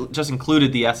they had just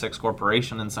included the Essex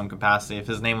Corporation in some capacity, if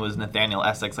his name was Nathaniel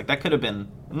Essex, like, that could have been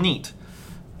neat.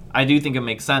 I do think it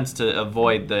makes sense to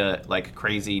avoid the, like,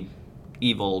 crazy,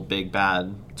 evil, big,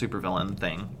 bad supervillain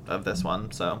thing of this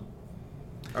one, so.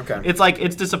 Okay. It's like,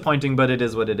 it's disappointing, but it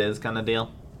is what it is kind of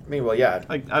deal. I mean, well, yeah.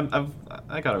 Like,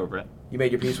 I got over it. You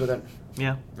made your peace with it?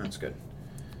 Yeah. That's good.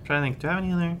 Trying to think, do I have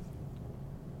any other?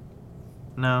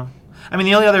 No. I mean,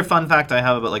 the only other fun fact I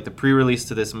have about, like, the pre-release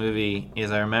to this movie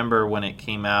is I remember when it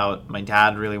came out, my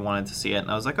dad really wanted to see it,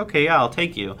 and I was like, okay, yeah, I'll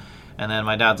take you. And then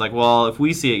my dad's like, well, if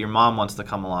we see it, your mom wants to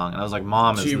come along. And I was like,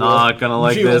 Mom is not going to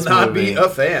like this movie. She will not be a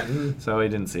fan. So I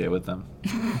didn't see it with them.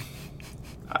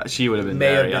 She would have been May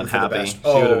have very been for the unhappy. best. She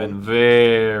would have Oh. been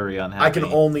very unhappy. I can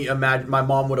only imagine. My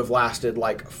mom would have lasted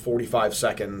like 45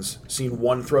 seconds, seen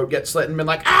one throat get slit, and been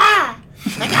like, "Ah,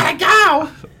 I gotta go,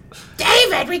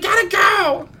 David, we gotta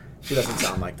go." She doesn't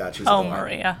sound like that. She's Oh, adorable.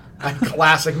 Maria.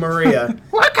 Classic Maria.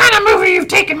 What kind of movie you've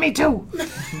taken me to?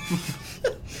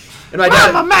 And my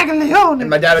dad, Magaleone. and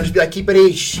my dad would just be like, "Keep it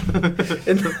ish."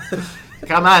 And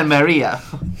Come on, Maria.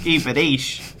 Keep it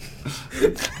ish.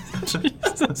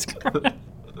 Jesus Christ.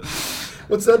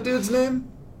 what's that dude's name?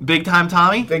 Big Time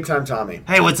Tommy? Big Time Tommy.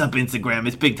 Hey, what's up, Instagram?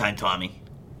 It's Big Time Tommy.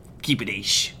 Keep it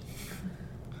ish.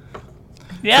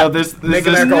 Yeah. So there's Make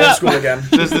this, America old school again.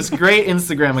 there's this great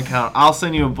Instagram account. I'll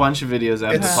send you a bunch of videos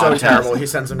after It's the so podcast. terrible. He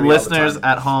sends them to me all the Listeners time.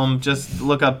 at home, just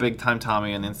look up Big Time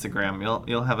Tommy on Instagram.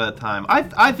 You'll have a time.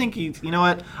 I think he. You know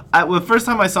what? The first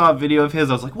time I saw a video of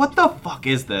his, I was like, "What the fuck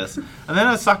is this?" And then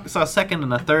I saw a second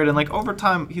and a third, and like over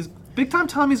time, Big Time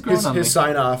Tommy's grown on me. His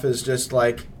sign off is just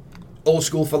like, "Old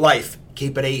school for life.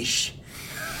 Keep it ish."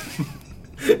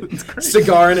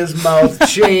 Cigar in his mouth,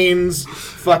 chains,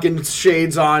 fucking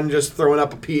shades on, just throwing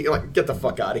up a pee. Like, get the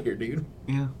fuck out of here, dude.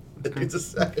 Yeah, That dude's a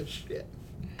sack of shit.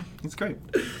 it's great.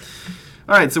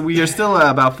 All right, so we are still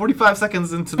about 45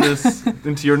 seconds into this,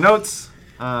 into your notes.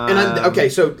 Okay,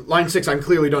 so line 6, I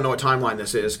clearly don't know what timeline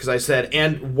this is, because I said,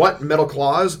 and what metal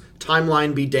clause?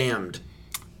 Timeline be damned.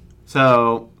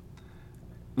 So,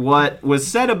 what was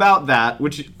said about that,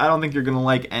 which I don't think you're going to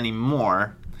like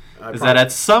anymore, is that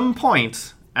at some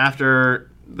point after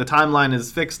the timeline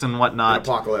is fixed and whatnot,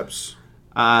 Apocalypse.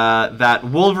 that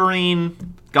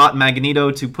Wolverine got Magneto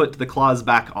to put the claws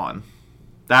back on.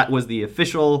 That was the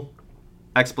official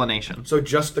explanation. So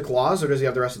just the claws, or does he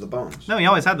have the rest of the bones? No, he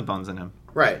always had the bones in him.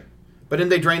 Right. But didn't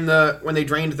they drain when they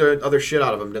drained the other shit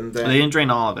out of him, didn't they? They didn't drain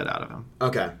all of it out of him.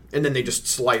 Okay. And then they just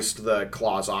sliced the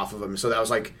claws off of him. So that was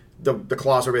like, the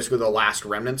claws were basically the last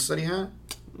remnants that he had?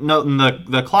 No,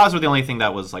 the claws were the only thing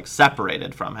that was like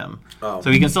separated from him. Oh. So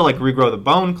he can still like regrow the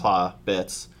bone claw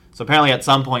bits. So apparently at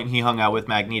some point he hung out with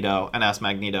Magneto and asked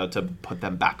Magneto to put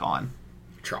them back on.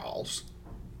 Charles.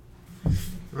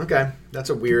 Okay. That's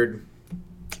a weird...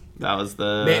 That was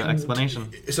the Man,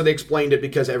 explanation. So they explained it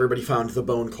because everybody found the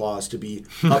bone claws to be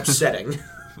upsetting.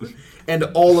 And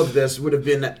all of this would have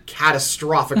been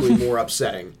catastrophically more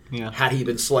upsetting had he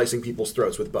been slicing people's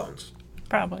throats with bones.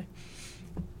 Probably.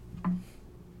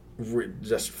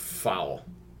 Just foul.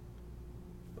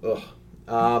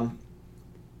 Ugh.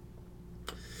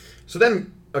 So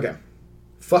then, okay.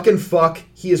 Fucking fuck.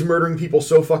 He is murdering people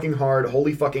so fucking hard.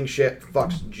 Holy fucking shit.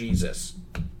 Fucks Jesus.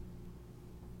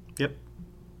 Yep.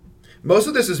 Most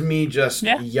of this is me just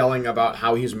Yeah. yelling about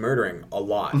how he's murdering a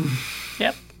lot.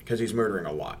 Yep. Because he's murdering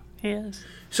a lot. He is.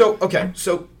 So, okay.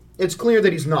 So, it's clear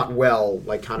that he's not well,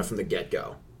 like, kind of from the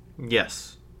get-go.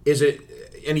 Yes. Is it...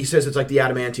 And he says it's like the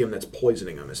adamantium that's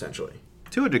poisoning him, essentially.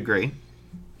 To a degree.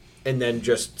 And then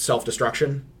just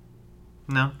self-destruction?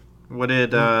 No. What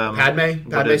did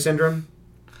Padme syndrome?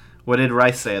 What did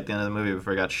Rice say at the end of the movie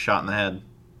before he got shot in the head?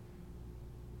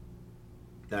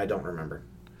 I don't remember.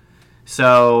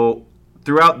 So,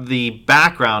 throughout the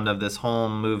background of this whole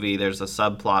movie, there's a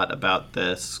subplot about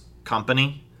this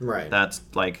company that's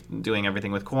like doing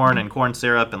everything with corn and corn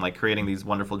syrup and like creating these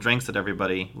wonderful drinks that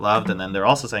everybody loved. And then they're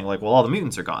also saying like, well, all the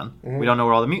mutants are gone. We don't know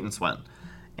where all the mutants went.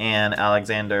 And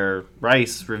Alexander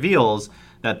Rice reveals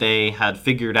that they had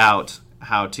figured out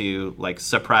how to like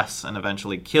suppress and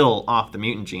eventually kill off the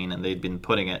mutant gene, and they'd been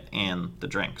putting it in the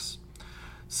drinks.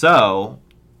 So,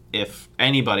 if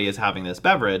anybody is having this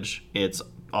beverage, it's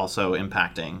also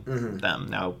impacting them.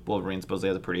 Now, Wolverine supposedly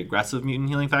has a pretty aggressive mutant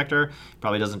healing factor. He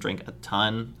probably doesn't drink a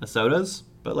ton of sodas,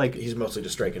 but like He's mostly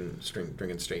just drinking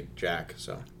straight Jack,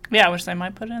 so... Yeah, I wish they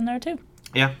might put it in there too.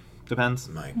 yeah, depends.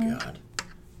 My God.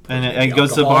 And he goes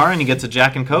to the alcohol. bar and he gets a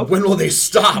Jack and Coke. When will they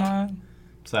stop?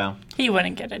 So He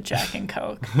wouldn't get a Jack and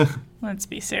Coke. Let's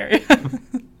be serious.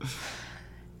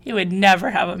 He would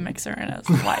never have a mixer in his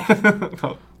life.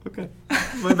 oh, okay,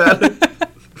 my bad.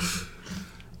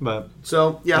 But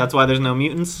So, yeah. that's why there's no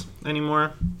mutants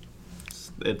anymore.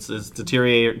 It's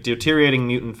deteriorating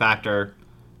mutant factor.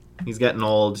 He's getting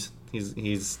old.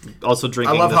 He's also I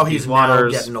drinking love how these he's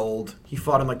waters. now getting old. He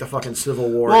fought in, like, the fucking Civil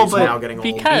War. Well, He's but now getting old.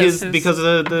 Because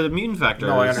of the mutant factor.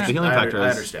 No, I The understand. healing factor I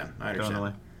is understand. going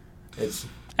away. It's...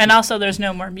 And also, there's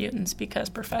no more mutants because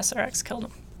Professor X killed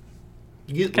him.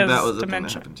 Because That was the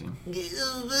dementia. thing that happened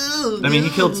to him. I mean, he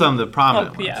killed some of the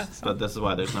prominent Oh, yeah. ones, but this is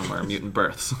why there's no more mutant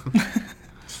births.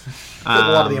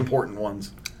 a lot of the important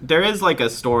ones. There is like a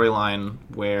storyline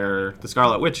where the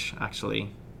Scarlet Witch actually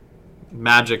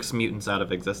magics mutants out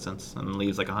of existence and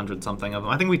leaves like 100-something of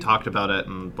them. I think we talked about it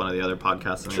in one of the other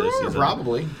podcasts in the other season.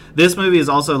 Probably. This movie is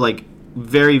also like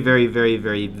very, very, very,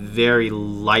 very, very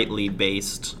lightly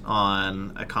based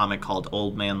on a comic called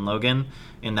Old Man Logan,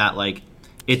 in that, like,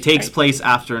 it takes place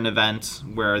after an event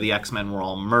where the X-Men were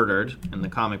all murdered. In the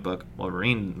comic book,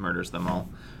 Wolverine murders them all.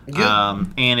 Yeah.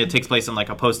 And it takes place in, like,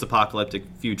 a post-apocalyptic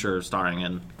future starring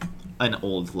in an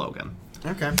old Logan.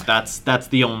 Okay. That's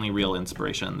the only real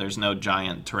inspiration. There's no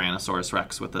giant Tyrannosaurus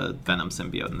Rex with a Venom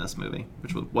symbiote in this movie,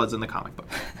 which was in the comic book.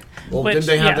 Well, Which, didn't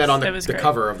they have yes, that on that was the great.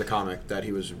 cover of the comic that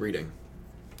he was reading?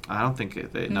 I don't think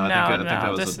they. No, No, I think no,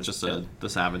 that this was is just the- the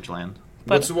Savage Land.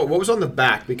 But What was on the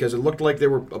back? Because it looked like there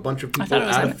were a bunch of I people thought it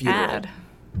was at a an funeral. ad.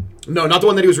 No, not the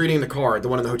one that he was reading in the car. The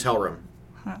one in the hotel room.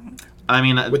 I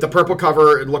mean, With the purple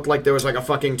cover, it looked like there was like a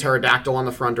fucking pterodactyl on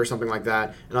the front or something like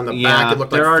that. And on the Yeah, back, it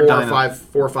looked like there are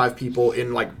four or five people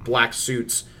in like black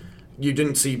suits. You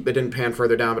didn't see, it didn't pan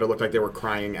further down, but it looked like they were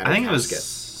crying at I think a it was casket.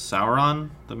 Sauron,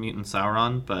 the mutant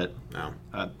Sauron, but No.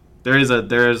 there is a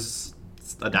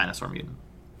dinosaur mutant.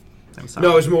 named Sauron.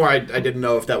 No, it was more, I didn't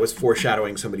know if that was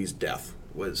foreshadowing somebody's death.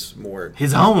 Was more...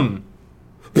 His own.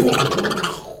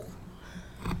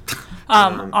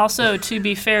 Also, to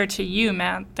be fair to you,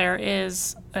 Matt, there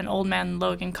is an Old Man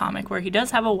Logan comic where he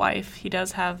does have a wife, he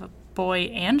does have a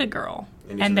boy and a girl,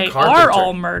 And he's and the they carpenter. are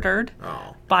all murdered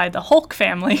Oh. by the Hulk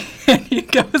family. And he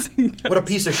goes and What a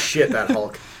piece of shit, that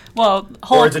Hulk. well,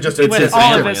 Hulk is it just- with it's his all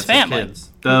family, of his it's family. kids.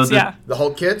 The Yeah, The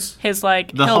Hulk kids? his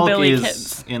like the Hulk hillbilly is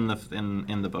kids. in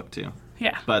the book too.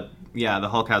 Yeah, But yeah, the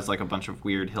Hulk has like a bunch of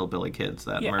weird hillbilly kids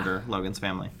that Yeah. murder Logan's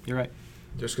family. You're right.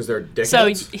 Just because they're dickheads?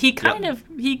 so he kind of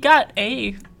he got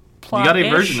a plot. You got a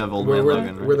version of Old Man Were,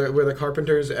 Logan. were, Right? were the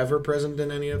Carpenters ever present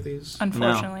in any of these?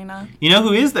 Unfortunately, not. You know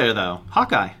who is there though?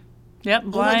 Hawkeye. Yep, Oh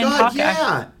my blind god, Hawkeye.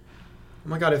 yeah! Oh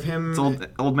my god, if him... It's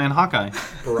old man Hawkeye.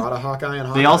 Barada Hawkeye and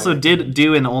Hawkeye. They also did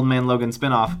do an Old Man Logan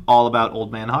spinoff all about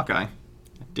Old Man Hawkeye.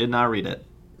 Did not read it.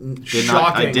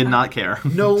 Shocking. I did not care.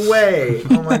 No way!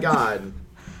 Oh my god.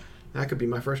 That could be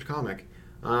my first comic.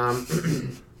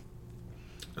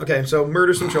 Okay, so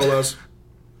murder some cholos.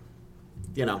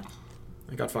 You know,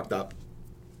 I got fucked up.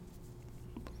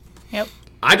 Yep.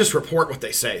 I just report what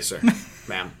they say, sir.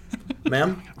 Ma'am.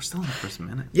 Ma'am? We're still in the first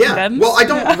minute. Yeah. Them? Well, I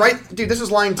don't write... Dude, this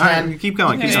is line 10. All right, keep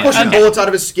going. Keep He's Yeah. going. pushing Okay. bullets out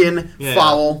of his skin. Yeah,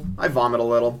 Foul. I vomit a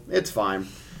little. It's fine.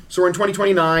 So we're in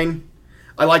 2029.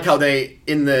 I like how they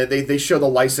show the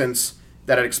license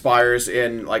that it expires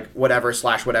in like whatever /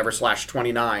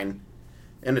 29,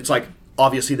 and it's like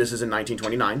obviously this is in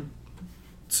 1929.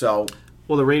 So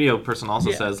Well, the radio person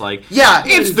also says like, yeah,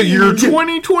 it's the year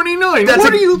 2029. That's What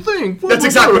a- do you think? That's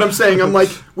exactly what I'm saying. I'm like,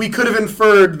 we could have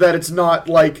inferred that it's not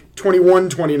like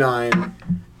 2129,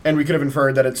 and we could have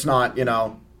inferred that it's not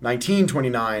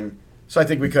 1929. So I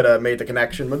think we could have made the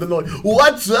connection. But then they're like,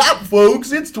 what's up,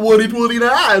 folks? It's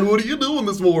 2029. What are you doing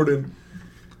this morning?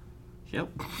 Yep.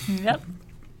 Yep.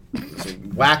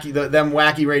 Wacky, them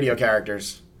wacky radio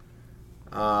characters.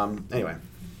 Anyway.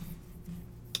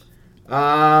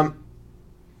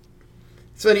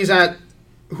 So then he's at...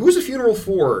 Who's the funeral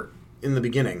for in the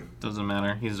beginning? Doesn't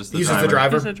matter. He's just the He's driver. just the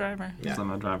driver? He's a driver. He's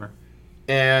the driver.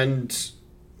 And...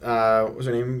 what was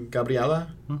her name?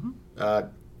 Gabriella? Mm-hmm.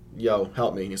 Yo,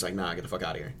 help me. And he's like, nah, get the fuck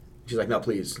out of here. She's like, no,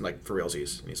 please. Like, for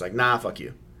realsies. And he's like, nah, fuck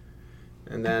you.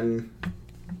 And then...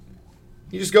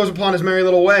 He just goes upon his merry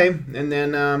little way. And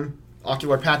then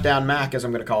Ocular Pat Down Mac, as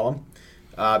I'm going to call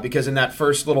him. Because in that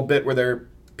first little bit where they're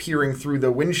peering through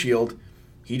the windshield,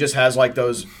 he just has like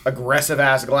those aggressive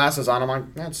ass glasses on him. I'm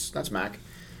like, that's Mac.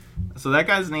 So that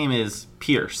guy's name is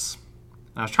Pierce.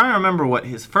 I was trying to remember what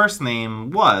his first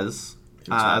name was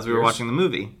not as we were Pierce? watching the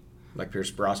movie. Like Pierce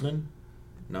Brosnan?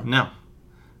 No. No.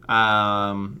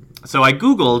 So I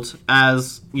Googled,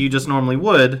 as you just normally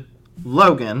would,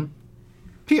 Logan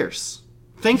Pierce,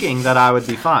 thinking that I would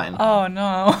be fine. Oh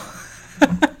no.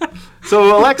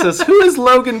 So Alexis, who is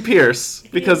Logan Pierce?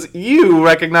 Because you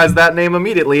recognized that name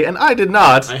immediately, and I did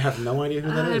not. I have no idea who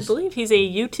that I is. believe he's a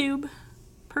YouTube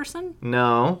person.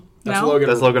 No. That's No? Logan.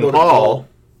 That's Logan Paul.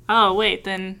 Oh wait,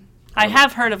 then I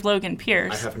have heard of Logan I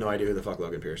Pierce. have no idea who the fuck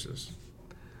Logan Pierce is.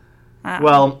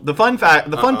 Well, the fun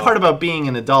part about being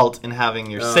an adult and having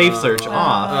your safe search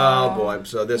off Oh boy!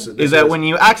 So this is that when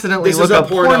you accidentally this look is a up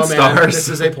porno porn man. stars. This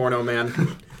is a porno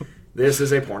man. This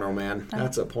is a porno man.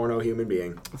 That's a porno human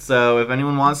being. So if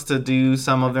anyone wants to do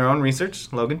some of their own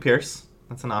research, Logan Pierce,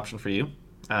 that's an option for you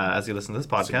as you listen to this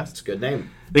podcast. It's a good name.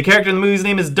 The character in the movie's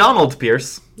name is Donald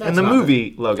Pierce. That's in the nothing.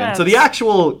 movie Logan. So the That's-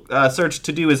 actual search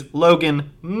to do is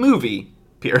Logan Movie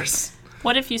Pierce.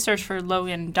 What if you search for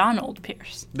Logan Donald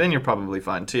Pierce? Then you're probably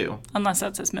fine too. Unless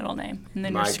that's his middle name, and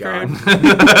then My you're screwed.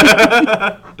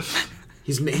 God.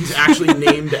 He's actually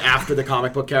named after the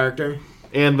comic book character.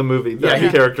 And the movie that the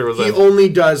character was He in. only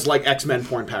does like X-Men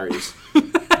porn parodies.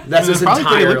 That's his probably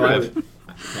pretty entire lucrative. life.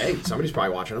 Hey, somebody's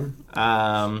probably watching him.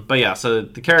 But yeah, so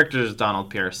the character is Donald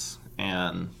Pierce,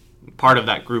 and part of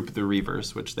that group, the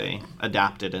Reavers, which they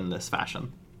adapted in this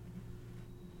fashion.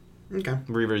 Okay.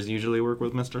 Reavers usually work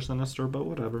with Mr. Sinister, but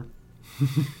whatever.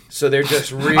 So they're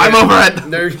just I'm over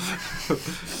it! They're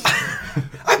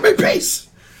I'm in peace.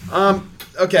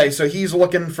 Okay, so he's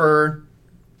looking for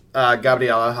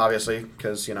Gabriella, obviously,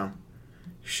 because,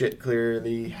 shit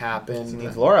clearly happened.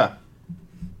 It's Laura.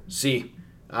 See.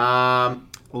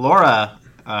 Laura,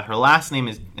 her last name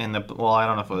is in the... Well, I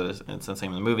don't know if it's the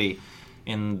same in the movie.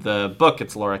 In the book,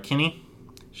 it's Laura Kinney.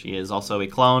 She is also a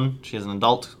clone. She is an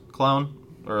adult clone,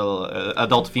 or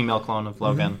adult female clone of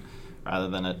Logan, rather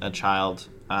than a child.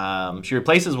 She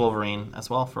replaces Wolverine as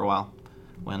well for a while.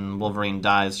 When Wolverine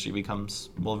dies, she becomes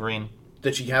Wolverine.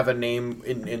 Did she have a name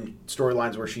in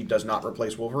storylines where she does not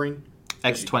replace Wolverine?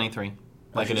 X-23.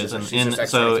 Like it is she's just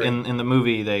so X-23. in the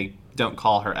movie they don't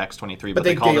call her X-23, but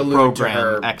they they call the allude to program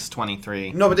her-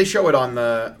 X-23. No, but they show it on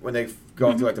when they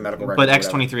go through the medical records. But or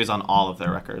whatever. X-23 is on all of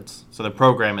their records. So the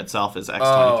program itself is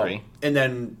X-23. Oh, and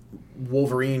then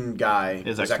Wolverine guy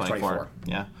Is is X-24. X-24.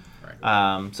 Yeah.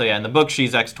 Right. So yeah, in the book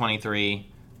she's X-23,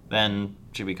 then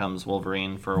she becomes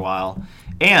Wolverine for a while.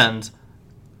 And,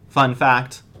 fun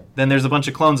fact, then there's a bunch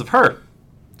of clones of her.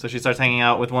 So she starts hanging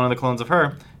out with one of the clones of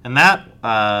her, and that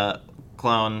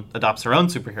clone adopts her own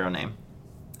superhero name,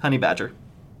 Honey Badger.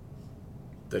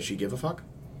 Does she give a fuck?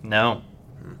 No.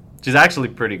 She's actually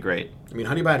pretty great. I mean,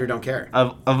 Honey Badger don't care.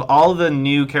 Of all the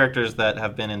new characters that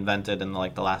have been invented in the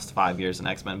last 5 years in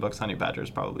X-Men books, Honey Badger is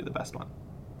probably the best one.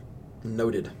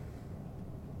 Noted.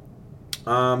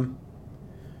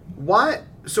 Why?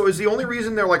 So is the only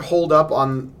reason they're holed up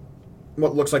on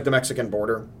what looks like the Mexican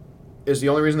border? Is the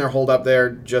only reason they're holed up there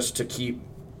just to keep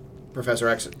Professor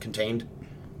X contained?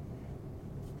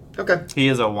 Okay. He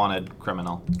is a wanted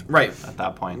criminal Right. at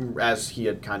that point. As he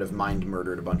had kind of mind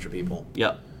murdered a bunch of people.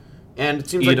 Yep. And it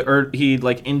seems He'd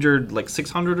injured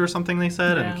 600 or something, they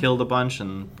said, Yeah. and killed a bunch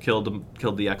and killed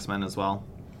the X-Men as well.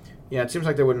 Yeah, it seems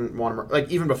like they wouldn't want him.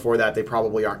 Even before that, they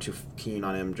probably aren't too keen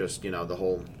on him. Just the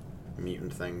whole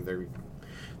mutant thing.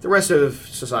 The rest of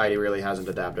society really hasn't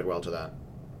adapted well to that.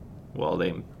 Well,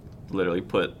 they literally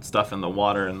put stuff in the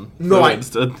water and No, fluids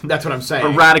to That's what I'm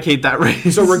saying. eradicate that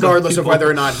race. So regardless of People- whether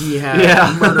or not he had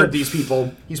Yeah. murdered these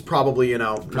people, he's probably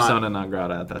persona not. non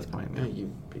grata at that point. Yeah,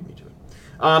 you beat me to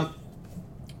it.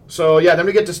 So yeah, then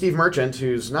we get to Steve Merchant,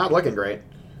 who's not looking great.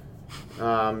 He's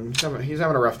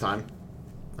having a rough time.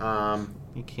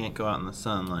 You can't go out in the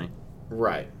sunlight.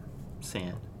 Right.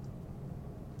 Sad.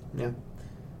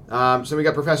 Yeah. So we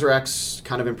got Professor X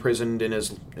kind of imprisoned in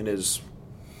his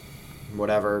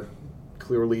whatever,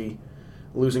 clearly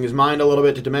losing his mind a little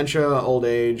bit to dementia, old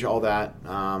age, all that.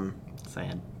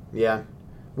 Sad. Yeah.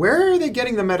 Where are they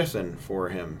getting the medicine for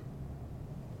him?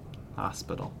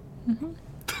 Hospital.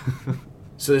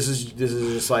 So this is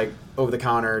just over the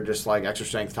counter, just extra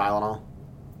strength Tylenol.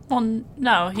 Well,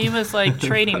 no, he was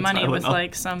trading money with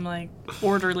Tylenol. some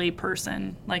orderly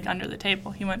person under the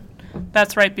table. He went.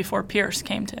 That's right before Pierce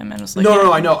came to him and was like,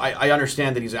 No, I know. I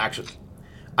understand that he's actually.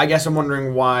 I guess I'm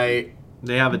wondering why.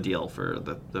 They have a deal for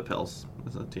the pills.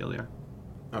 There's a deal here.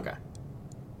 Okay.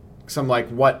 Some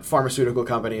what pharmaceutical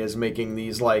company is making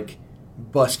these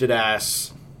busted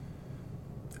ass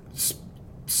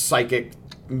psychic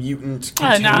mutant? No,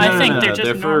 I think they're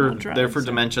just normal drugs. They're for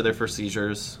dementia. They're for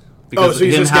seizures. So Because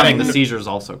he's him just having getting- the seizures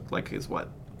also is what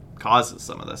causes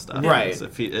some of this stuff. Right.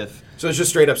 If So it's just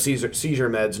straight up seizure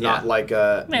meds, not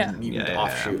a Yeah. mutant Yeah.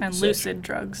 offshoot. and such. lucid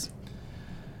drugs,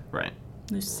 right.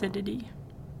 lucidity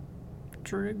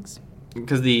drugs.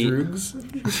 Because the Drugs?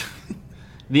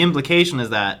 implication is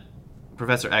that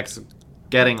Professor X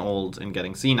getting old and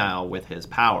getting senile with his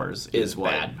powers is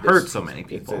what bad. hurts so many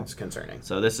people. It's concerning.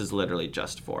 So this is literally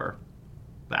just for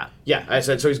that. Yeah, I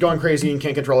said, so he's going crazy and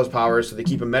can't control his powers, so they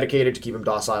keep him medicated to keep him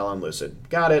docile and lucid.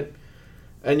 Got it.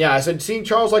 And yeah, I said, seeing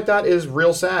Charles like that is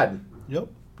real sad. Yep.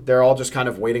 They're all just kind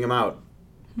of waiting him out.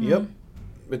 Yep.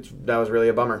 That was really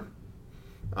a bummer.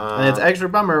 And it's extra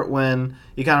bummer when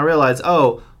you kind of realize,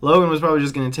 oh, Logan was probably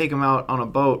just going to take him out on a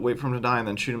boat, wait for him to die, and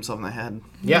then shoot himself in the head.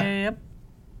 Yeah. Yep.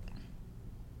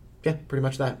 Yeah, pretty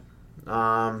much that.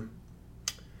 And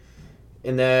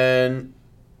then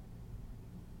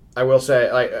I will say,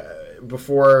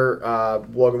 before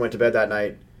Logan went to bed that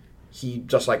night, he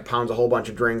just pounds a whole bunch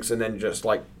of drinks and then just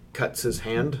cuts his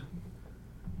hand,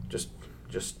 just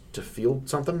to feel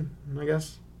something, I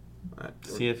guess.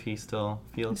 See if he still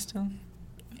feels. Still,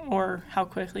 or how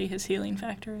quickly his healing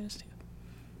factor is. Too.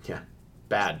 Yeah,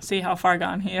 bad, See how far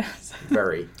gone he is.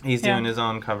 very. He's Yeah. doing his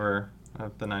own cover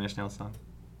of the Nine Inch Nails song.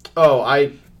 Oh,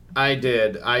 I I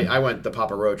did. I went the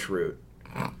Papa Roach route.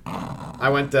 I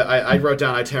wrote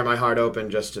down, I tear my heart open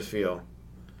just to feel.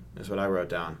 That's what I wrote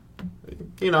down.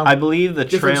 You know, I believe the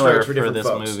different trailer strokes for for different this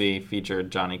folks. movie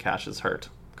featured Johnny Cash's Hurt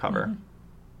cover.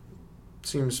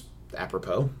 Seems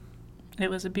apropos. It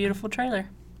was a beautiful trailer.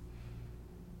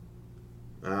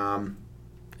 Um,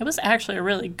 It was actually a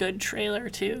really good trailer,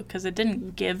 too, because it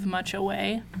didn't give much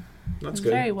away. It that's was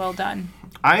good. very well done.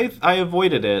 I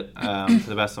avoided it to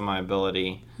the best of my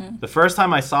ability. The first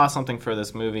time I saw something for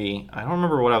this movie, I don't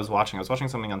remember what I was watching. I was watching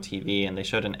something on TV, and they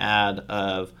showed an ad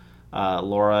of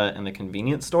Laura in the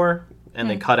convenience store, and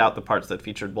they cut out the parts that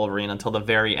featured Wolverine until the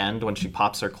very end when she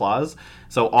pops her claws.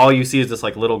 So all you see is this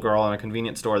like little girl in a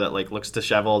convenience store that like looks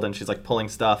disheveled, and she's like pulling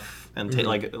stuff and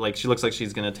like she looks like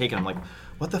she's gonna take it. I'm like,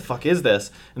 what the fuck is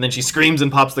this? And then she screams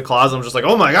and pops the claws. And I'm just like,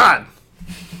 oh my god!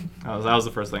 That was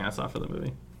the first thing I saw for the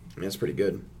movie. Yeah, it's pretty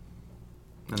good.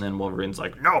 And then Wolverine's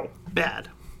like, no, bad.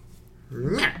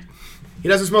 He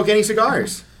doesn't smoke any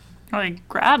cigars. Well, he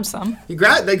grabbed some. He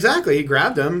grabbed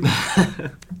them.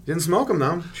 Didn't smoke them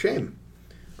though. Shame.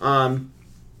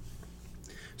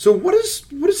 So what is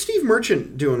Steve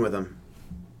Merchant doing with him?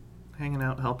 Hanging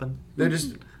out, helping. They're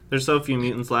just There's so few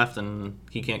mutants left, and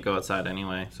he can't go outside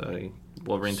anyway, so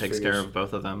Wolverine Just takes figures. care of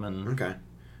both of them. And okay.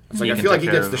 It's He like I can feel like take he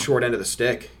care gets of the them. short end of the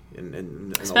stick.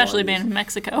 In Especially a lot being of in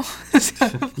Mexico. these.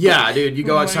 Yeah, dude, you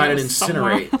go outside and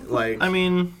Somewhere. incinerate. Like I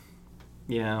mean,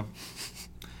 yeah.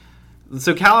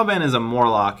 So Caliban is a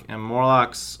Morlock, and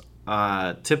Morlocks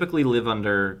typically live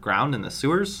underground in the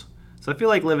sewers. So I feel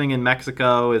like living in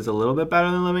Mexico is a little bit better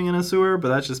than living in a sewer, but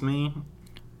that's just me.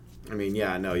 I mean,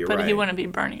 yeah, no, you're But right. he wouldn't be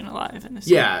burning alive in the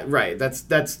sea. Yeah, right. That's.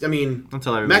 I mean,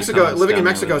 Until everybody Mexico. comes Living in down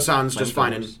there Mexico with sounds just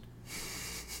fine. And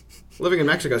flamethrowers. living in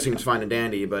Mexico seems fine and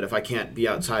dandy, but if I can't be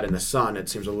outside in the sun, it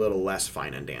seems a little less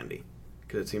fine and dandy.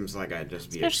 Because it seems like I'd just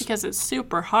be. Especially because it's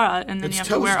super hot, and then It's you have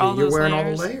toasty. to wear all You're those wearing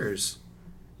layers. all the layers.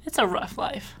 It's a rough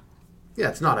life. Yeah,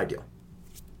 it's not ideal.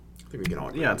 I think we can all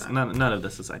agree Yeah, on it's that. none of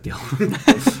this is ideal.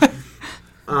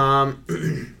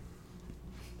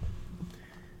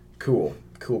 Cool.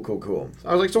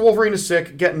 I was like, so Wolverine is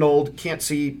sick, getting old, can't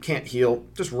see, can't heal,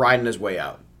 just riding his way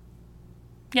out.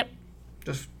 Yep.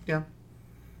 Just, yeah.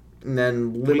 And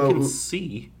then we limo. can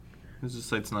see. It's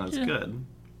just it's not as good.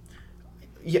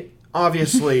 Yeah,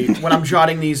 obviously, when I'm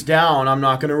jotting these down, I'm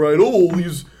not going to write, oh,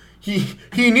 he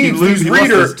needs these He lost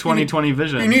readers. his 20/20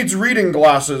 vision. He needs reading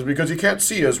glasses because he can't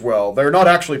see as well. They're not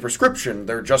actually prescription,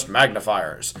 they're just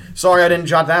magnifiers. Sorry I didn't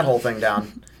jot that whole thing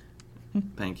down.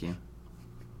 Thank you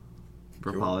for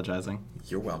apologizing.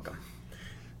 You're welcome.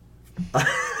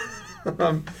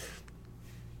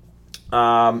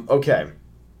 Okay.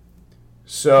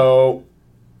 So,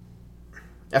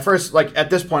 at first, like, at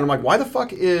this point, I'm like, why the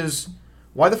fuck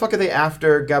are they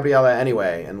after Gabriella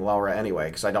anyway and Laura anyway?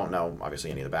 Because I don't know,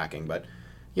 obviously, any of the backing, but,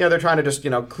 yeah, they're trying to just,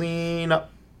 clean up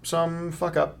some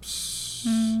fuck-ups.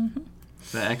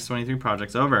 The X-23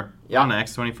 project's over. Yeah. On to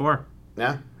X-24.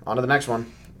 Yeah, on to the next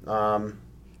one.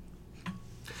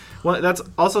 Well, that's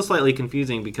also slightly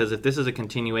confusing because if this is a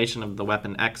continuation of the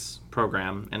Weapon X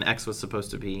program, and X was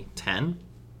supposed to be 10,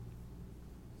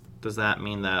 does that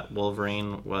mean that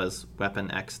Wolverine was Weapon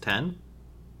X-10?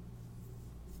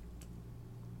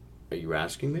 Are you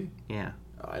asking me? Yeah.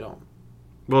 I don't.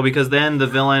 Well, because then the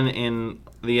villain in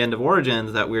the end of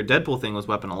Origins, that weird Deadpool thing, was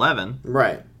Weapon 11.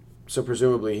 Right. So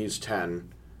presumably he's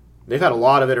 10. They've had a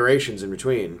lot of iterations in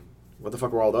between. What the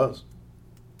fuck were all those?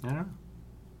 I don't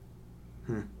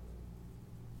know.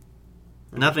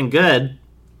 Nothing good.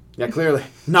 Yeah, clearly.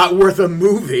 Not worth a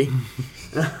movie.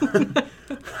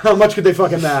 How much could they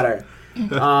fucking matter?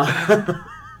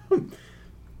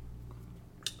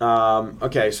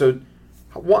 Okay, so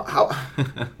how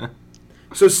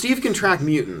so Steve can track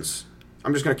mutants.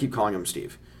 I'm just going to keep calling him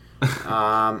Steve.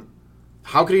 How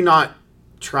could he not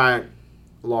track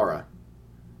Laura?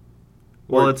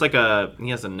 Well, Or- it's like he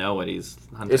has to know what he's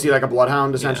hunting. Is he like a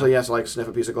bloodhound, essentially? Yeah. He has to, like, sniff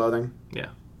a piece of clothing? Yeah.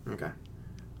 Okay.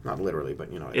 Not literally, but,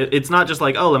 It's not just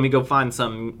like, oh, let me go find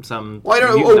some Well, I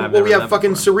don't mutant know. I've Well, never we have met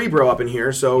fucking before. Cerebro up in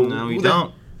here, so... No, we who the-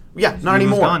 don't. Yeah, not Cerebro's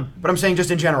anymore. gone. But I'm saying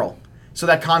just in general. So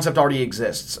that concept already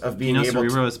exists of You being know able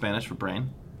Cerebro to... is Spanish for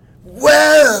brain?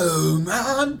 Whoa,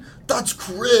 man! That's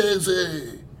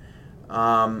crazy!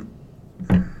 I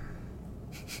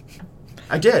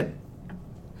did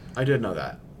know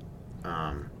that.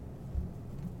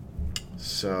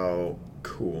 So,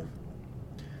 cool.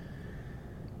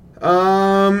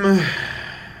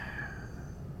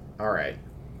 Alright.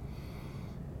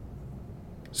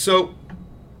 So,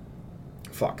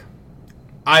 fuck.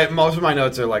 Most of my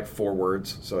notes are like 4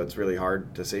 words, so it's really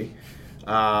hard to see.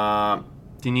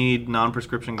 Do you need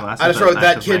non-prescription glasses? I just wrote that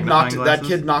act as kid magnifying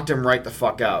glasses? knocked him right the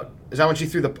fuck out. Is that when she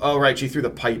threw the? Oh right, she threw the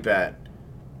pipe at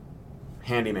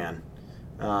Handyman.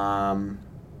 Logan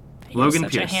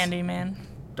Such Pierce. a handyman.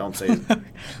 Don't say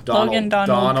it.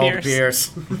 Donald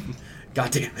Pierce.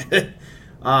 God damn it.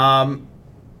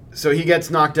 So he gets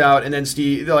knocked out, and then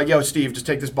they're like, yo, Steve, just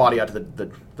take this body out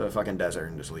to the fucking desert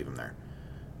and just leave him there.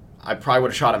 I probably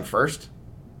would have shot him first.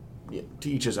 Yeah, to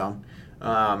each his own.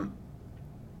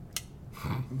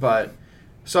 But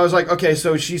so I was like, okay,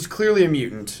 so she's clearly a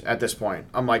mutant at this point.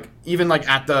 I'm like, even like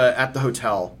at the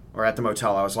hotel or at the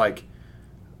motel, I was like,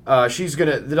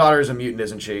 the daughter is a mutant,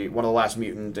 isn't she? One of the last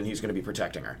mutant, and he's gonna be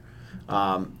protecting her.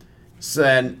 So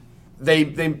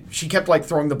then she kept like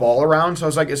throwing the ball around. So I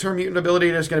was like, is her mutant ability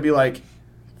just gonna be like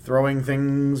throwing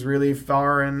things really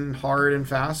far and hard and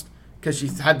fast? Because she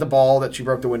had the ball that she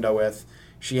broke the window with.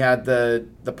 She had the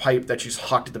pipe that she's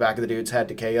hucked at the back of the dude's head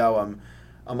to KO him.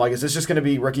 I'm like, is this just going to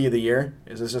be Rookie of the Year?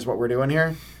 Is this just what we're doing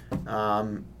here?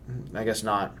 I guess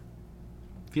not.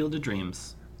 Field of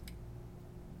Dreams.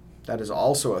 That is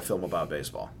also a film about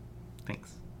baseball.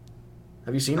 Thanks.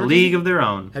 Have you seen A League of Their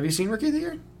Own. Have you seen Rookie of the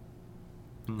Year?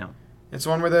 No. It's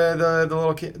the one where the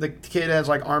little kid, the kid has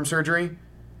like arm surgery,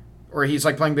 or he's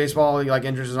like playing baseball, he like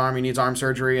injures his arm, he needs arm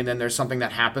surgery, and then there's something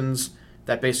that happens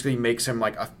that basically makes him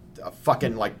like a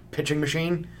fucking like pitching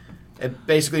machine. It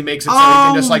basically makes it so he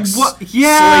can just like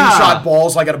slingshot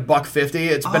balls like at $1.50.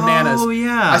 It's bananas. Oh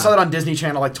yeah. I saw that on Disney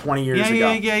Channel like 20 years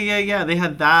ago. Yeah. They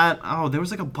had that. Oh, there was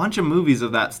like a bunch of movies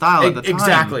of that style at the time.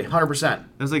 Exactly, 100%.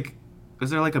 Was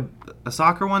there like a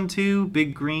soccer one too?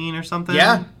 Big Green or something?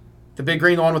 Yeah. The Big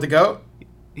Green, the one with the goat?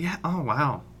 Yeah. Oh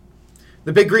wow.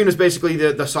 The Big Green is basically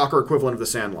the soccer equivalent of the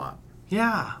Sandlot.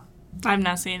 Yeah. I've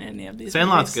not seen any of these.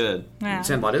 Sandlot's movies. good. Yeah.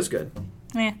 Sandlot is good.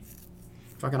 Yeah.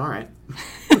 Fucking all right.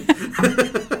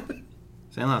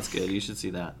 Sandlot's good. You should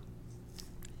see that.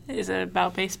 Is it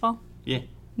about baseball? Yeah.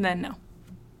 Then no.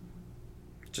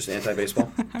 Just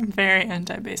anti-baseball? I'm very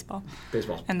anti-baseball.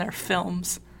 Baseball. And their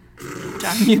films.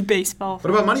 John New baseball. What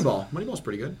about Moneyball? Moneyball's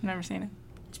pretty good. Never seen it.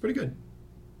 It's pretty good.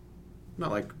 Not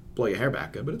like blow your hair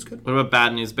back good, but it's good. What about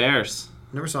Bad News Bears?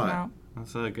 Never saw No. it.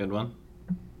 That's a good one.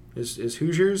 Is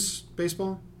Hoosiers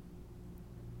baseball?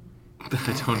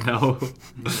 I don't know.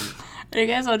 Are you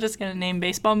guys all just going to name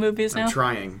baseball movies now? I'm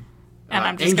trying. And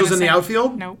I'm just Angels gonna in the say-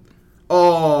 Outfield? Nope.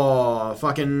 Oh,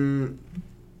 fucking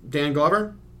Dan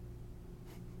Glover?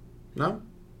 No?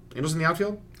 Angels in the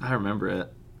Outfield? I remember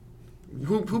it.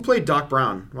 Who played Doc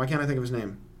Brown? Why can't I think of his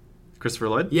name? Christopher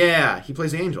Lloyd? Yeah, he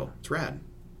plays the Angel. It's rad.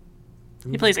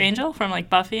 He plays Angel from like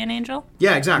Buffy and Angel?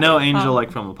 Yeah, exactly. No, Angel Oh.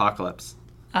 like from Apocalypse.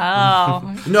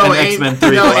 Oh. No, And X-Men 3,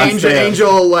 no, The Last Angel, Stand.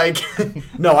 Angel, like...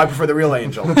 no, I prefer the real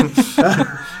Angel.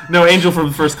 No, Angel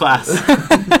from First Class.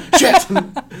 Shit!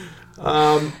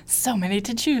 So many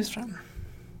to choose from.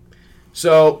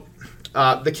 So,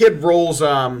 the kid rolls...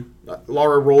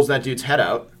 Laura rolls that dude's head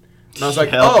out. And I was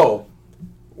like, Yep. oh,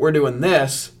 we're doing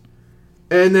this.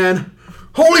 And then,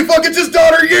 holy fuck, it's his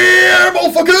daughter! Yeah,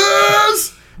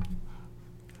 motherfuckers!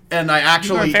 And I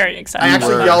actually... You were very excited. I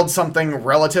actually Word. yelled something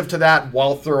relative to that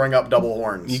while throwing up double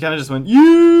horns. You kind of just went,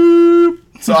 you.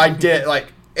 So I did,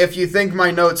 like, if you think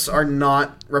my notes are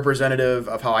not representative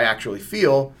of how I actually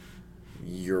feel,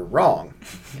 you're wrong.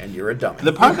 And you're a dummy.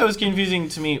 The part that was confusing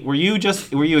to me, were you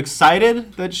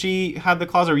excited that she had the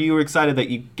claws, or were you excited that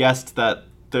you guessed that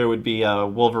there would be a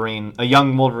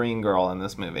young Wolverine girl in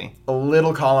this movie? A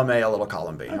little column A, a little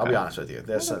column B. I'll Okay. be honest with you.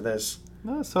 There's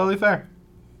No, that's totally fair.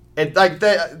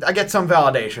 I get some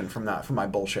validation from that, from my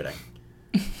bullshitting.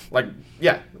 Like,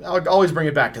 yeah, I'll always bring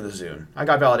it back to the Zune. I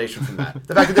got validation from that.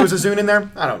 The fact that there was a Zune in there,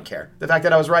 I don't care. The fact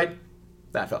that I was right,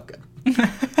 that felt good.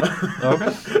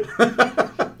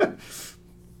 Okay.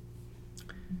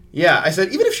 Yeah, I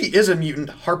said, even if she is a mutant,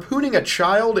 harpooning a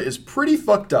child is pretty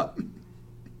fucked up.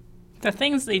 The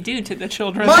things they do to the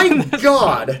children. My in this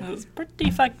God. film is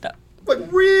pretty fucked up. Like,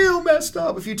 real messed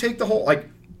up. If you take the whole, like,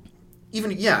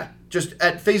 even, yeah, just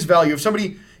at face value, if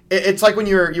somebody, it's like when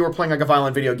you were playing, like, a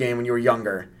violent video game when you were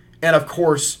younger, and of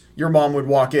course, your mom would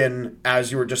walk in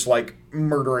as you were just, like,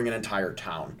 murdering an entire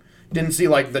town. Didn't see,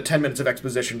 like, the 10 minutes of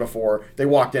exposition before. They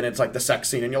walked in, it's like the sex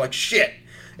scene, and you're like, shit.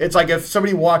 It's like if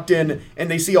somebody walked in and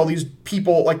they see all these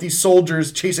people, like these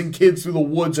soldiers chasing kids through the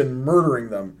woods and murdering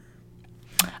them.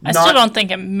 I still don't think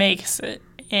it makes it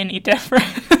any different.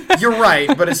 You're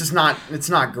right, but it's just not, it's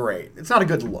not great. It's not a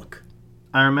good look.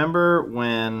 I remember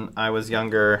when I was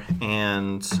younger,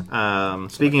 and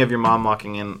speaking of your mom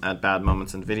walking in at bad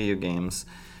moments in video games,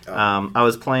 I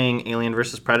was playing Alien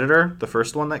vs. Predator, the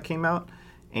first one that came out,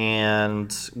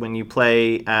 and when you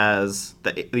play as,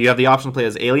 you have the option to play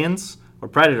as aliens, or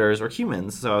predators, or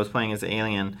humans, so I was playing as the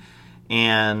alien,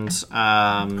 and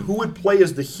Who would play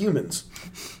as the humans?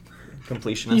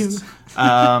 completionists.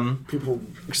 People.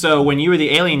 So when you were the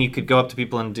alien, you could go up to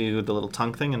people and do the little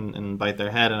tongue thing and bite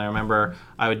their head. And I remember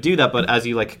I would do that, but as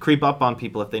you like creep up on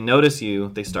people, if they notice you,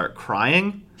 they start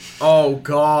crying. Oh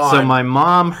God! So my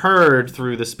mom heard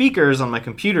through the speakers on my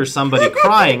computer somebody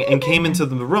crying and came into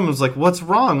the room and was like, "What's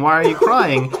wrong? Why are you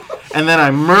crying?" And then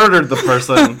I murdered the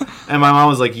person. And my mom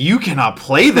was like, "You cannot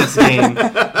play this game.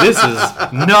 This is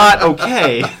not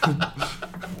okay."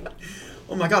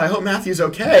 Oh my God! I hope Matthew's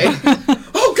okay.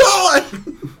 Oh God!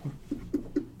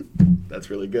 That's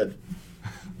really good.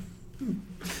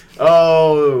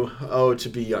 Oh, to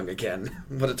be young again.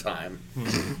 What a time.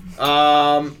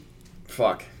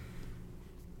 Fuck.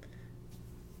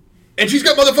 And she's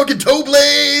got motherfucking toe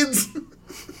blades!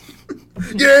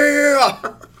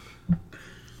 Yeah!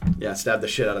 Yeah, stab the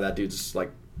shit out of that dude's, like,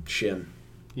 shin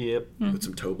Yep. with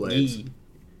some toe blades.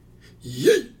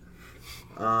 Yee.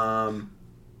 Yeah.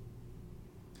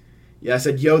 Yeah, I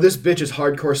said, yo, this bitch is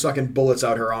hardcore sucking bullets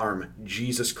out her arm.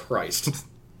 Jesus Christ.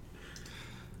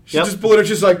 She Yep. just bullet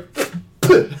just like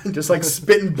just like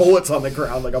spitting bullets on the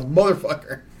ground like a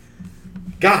motherfucker.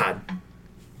 God.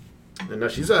 And no,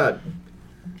 she's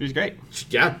great.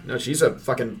 she's a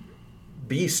fucking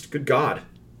beast. Good God.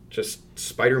 Just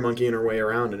spider monkeying her way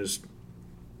around and just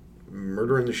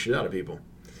murdering the shit out of people.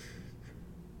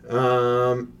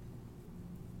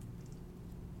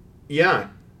 Yeah.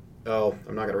 Oh,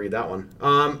 I'm not gonna read that one.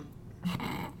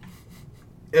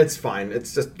 It's fine. It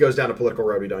just goes down a political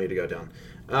road we don't need to go down.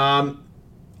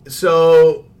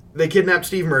 So they kidnapped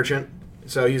Steve Merchant.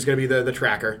 So he's gonna be the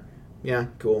tracker. Yeah,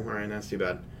 cool. All right, that's too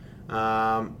bad.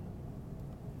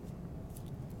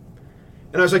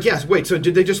 And I was like, yes, wait, so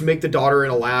did they just make the daughter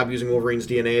in a lab using Wolverine's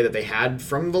DNA that they had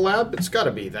from the lab? It's got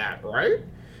to be that, right?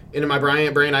 And in my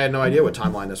brain, I had no idea what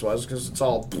timeline this was, because it's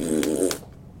all...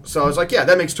 So I was like, yeah,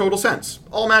 that makes total sense.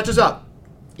 All matches up.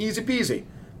 Easy peasy.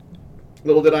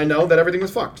 Little did I know that everything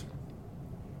was fucked.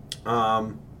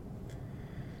 So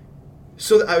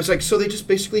I was like, so they just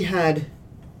basically had...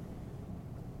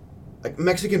 like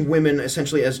Mexican women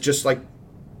essentially as just like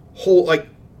whole, like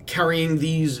carrying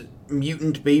these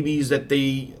mutant babies that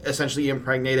they essentially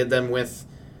impregnated them with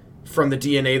from the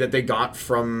DNA that they got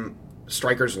from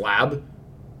Stryker's lab,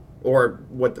 or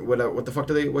what the fuck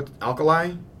do they, what,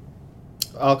 Alkali?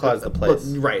 Alkali is the place.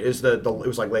 Right, is the it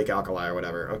was like Lake Alkali or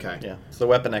whatever. Okay. Yeah, it's the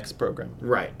Weapon X program.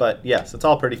 Right. But yes, it's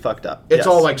all pretty fucked up. It's Yes.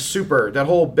 all like super, that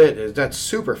whole bit that's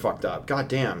super fucked up. God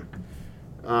damn.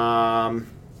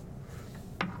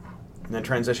 And then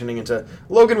transitioning into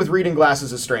Logan with reading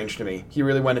glasses is strange to me. He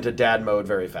really went into dad mode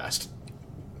very fast.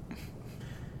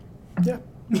 Yeah.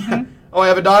 Oh, I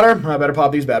have a daughter? I better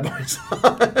pop these bad boys.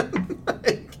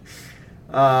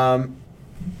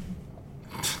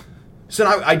 So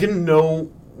I didn't know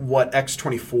what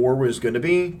X-24 was going to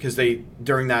be, because they,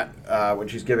 during that, when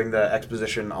she's giving the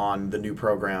exposition on the new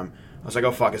program, I was like,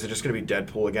 oh fuck, is it just going to be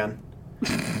Deadpool again?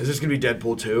 Is this going to be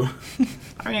Deadpool 2?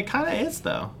 I mean, it kind of is,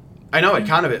 though. I know, it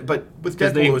kind of it, but with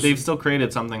Because Deadpool... they've still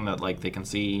created something that, like, they can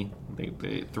see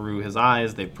they, through his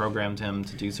eyes. They've programmed him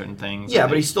to do certain things. Yeah,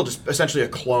 but he's still just essentially a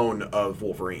clone of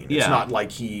Wolverine. It's Yeah. not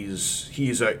like he's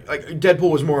a... Like,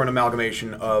 Deadpool was more an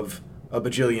amalgamation of a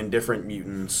bajillion different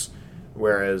mutants,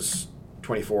 whereas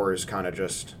 24 is kind of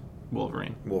just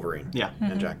Wolverine. Yeah,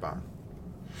 and Jack Bauer.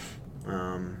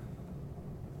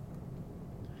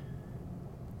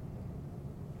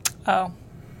 Oh,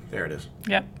 There it is.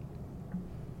 yep.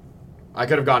 I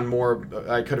could have gotten more...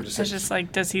 I could have just It's said... just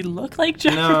like, does he look like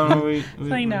Jack? No,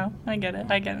 Like, no, I get it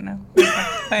now. Okay,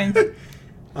 thanks.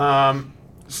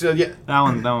 So, yeah... that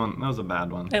was a bad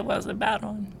one. It was a bad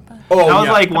one. But Oh, That was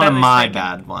yeah. like one of But my it's like-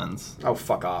 bad ones. Oh,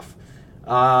 fuck off.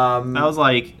 That was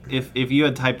like, if you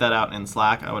had typed that out in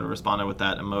Slack, I would have responded with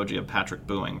that emoji of Patrick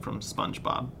booing from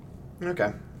SpongeBob.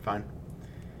 Okay, fine.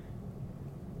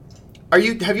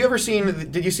 Have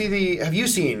you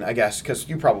seen, I guess, because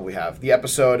you probably have, the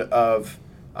episode of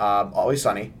Always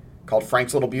Sunny called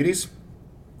Frank's Little Beauties?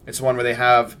 It's the one where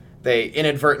they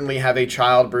inadvertently have a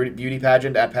child beauty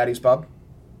pageant at Patty's Pub.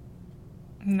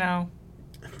 no.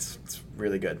 It's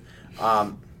really good.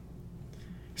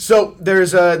 So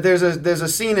there's a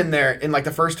scene in there in like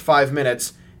the first 5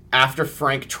 minutes after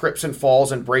Frank trips and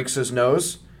falls and breaks his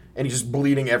nose, and he's just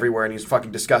bleeding everywhere and he's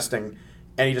fucking disgusting,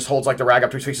 and he just holds like the rag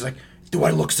up to his face. He's like, "Do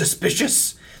I look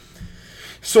suspicious?"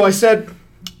 So I said,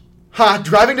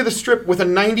 driving to the strip with a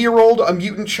 90-year-old, a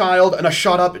mutant child, and a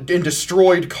shot-up and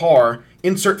destroyed car.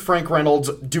 Insert Frank Reynolds.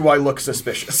 Do I look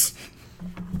suspicious?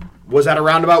 Was that a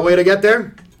roundabout way to get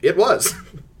there? It was.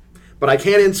 But I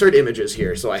can't insert images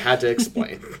here, so I had to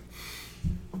explain.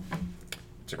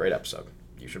 It's a great episode.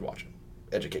 You should watch it.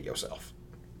 educate yourself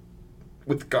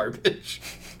with garbage.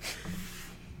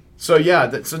 So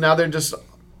yeah, so now they're just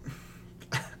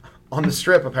on the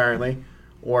strip apparently,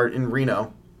 or in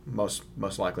Reno, most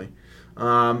likely.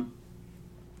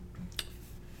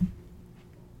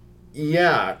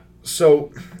 Yeah.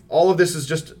 So all of this is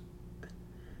just.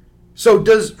 So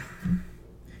does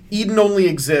Eden only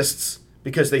exists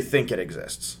because they think it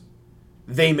exists?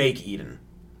 They make Eden.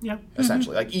 Yeah.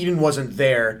 Essentially, like Eden wasn't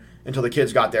there until the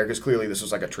kids got there because clearly this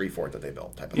was like a tree fort that they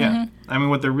built type of thing. Yeah. I mean,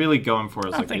 what they're really going for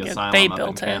is I like the think asylum they up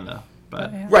built in it. Canada.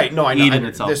 But Yeah. Right. No, I know. Eden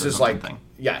itself this is isn't like something.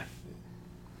 yeah.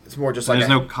 It's more just like there's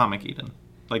no comic Eden.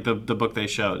 Like the book they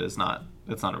showed is not.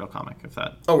 It's not a real comic. If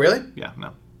that. Oh really? Yeah.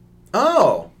 No.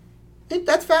 Oh,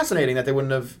 that's fascinating that they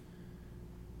wouldn't have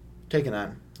taken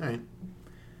that. All right.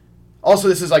 Also,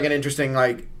 this is like an interesting,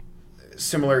 like,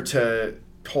 similar to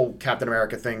whole Captain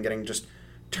America thing getting just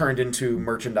turned into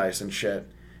merchandise and shit.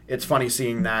 It's funny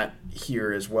seeing that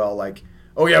here as well. Like,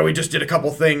 oh yeah, we just did a couple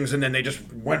things and then they just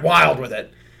went wild with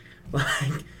it.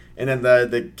 Like, and then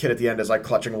the kid at the end is like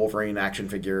clutching a Wolverine action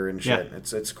figure and shit. Yeah.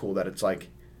 It's cool that it's like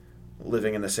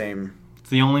living in the same. It's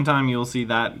the only time you'll see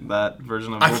that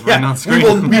version of Wolverine on we screen.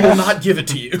 will not give it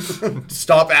to you.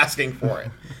 Stop asking for it.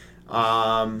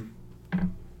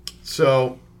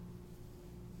 So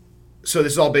this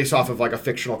is all based off of like a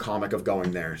fictional comic of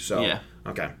going there. So Yeah.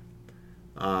 okay.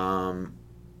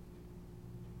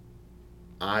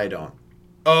 I don't.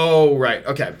 Oh right.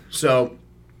 Okay. So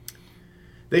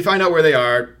they find out where they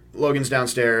are. Logan's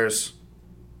downstairs.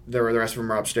 The rest of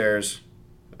them are upstairs.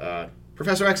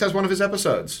 Professor X has one of his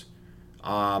episodes.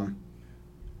 Well,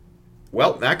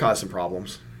 that caused some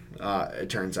problems. It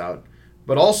turns out,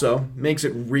 but also makes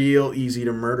it real easy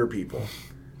to murder people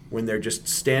when they're just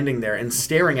standing there and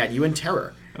staring at you in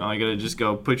terror. And all you gotta just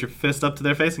go put your fist up to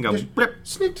their face and go, blip.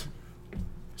 Snicked.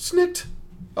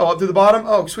 Oh, up through the bottom.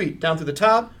 Oh, sweet. Down through the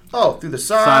top. Oh, through the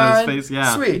side. Side of his face,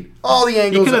 yeah. Sweet. All the He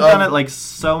angles. could have done it like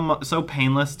so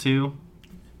painless too.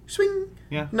 Swing.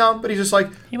 Yeah. No, but he's just like.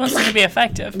 He wants it to be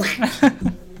effective.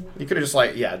 He could have just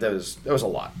like, yeah, there was a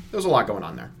lot. There was a lot going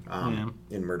on there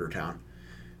in Murder Town.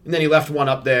 And then he left one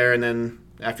up there, and then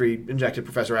after he injected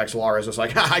Professor X, Laura's just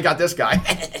like, I got this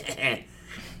guy.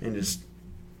 And just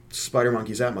spider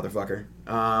monkeys that motherfucker.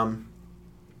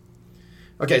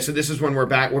 Okay, so this is when we're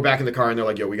back in the car, and they're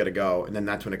like, yo, we gotta go. And then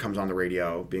that's when it comes on the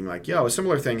radio, being like, yo, a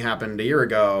similar thing happened a year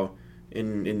ago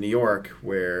in New York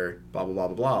where blah, blah, blah,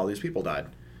 blah, blah, all these people died,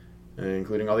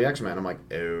 including all the X-Men. I'm like,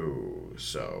 oh,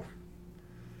 so...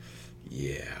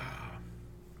 yeah.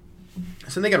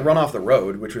 So then they got run off the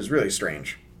road, which was really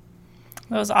strange.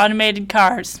 Those automated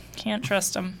cars. Can't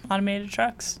trust them. Automated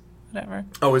trucks. Whatever.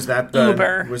 Oh, was that the...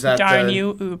 Uber. Was that Darn the,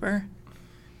 you, Uber.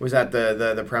 Was that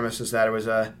the premise is that it was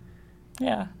a...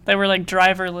 Yeah. They were like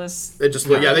driverless. They just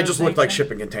looked like things.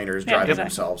 shipping containers Yeah, driving exactly.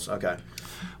 themselves. Okay.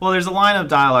 Well, there's a line of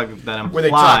dialogue that implies Where they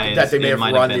talk that they may it have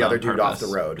might run been the on other dude off purpose.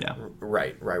 the road. Yeah.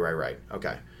 Right.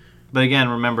 Okay. But again,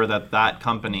 remember that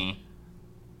company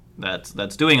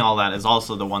that's doing all that is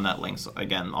also the one that links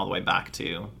again all the way back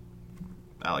to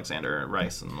Alexander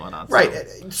Rice and whatnot. So. Right.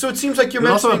 So it seems like you're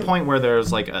There's also mentioning... a point where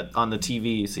there's like on the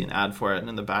TV you see an ad for it, and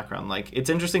in the background, like it's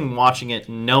interesting watching it,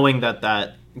 knowing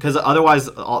that because otherwise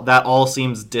that all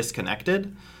seems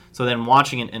disconnected. So then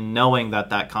watching it and knowing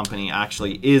that company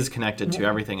actually is connected to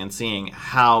everything and seeing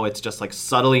how it's just like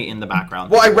subtly in the background.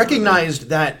 Well, I recognized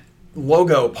that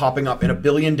logo popping up in a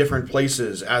billion different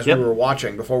places as Yep. we were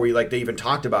watching before they even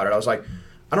talked about it. I was like,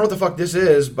 I don't know what the fuck this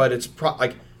is, but it's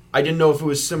like I didn't know if it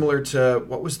was similar to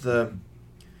what was the...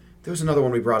 There was another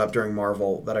one we brought up during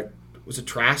Marvel that was it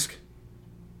Trask?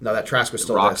 No, that Trask was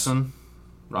still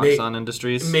Roxxon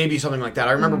Industries. Maybe something like that.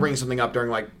 I remember bringing something up during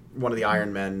like one of the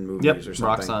Iron Man movies Yep, or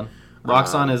something. Roxxon.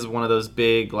 Roxxon is one of those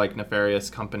big, like,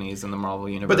 nefarious companies in the Marvel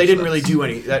universe. But they didn't really do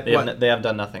any... They have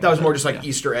done nothing. That was with more it, just like yeah.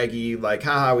 Easter eggy, like,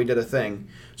 haha, we did a thing.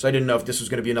 So I didn't know if this was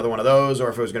going to be another one of those or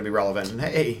if it was going to be relevant. And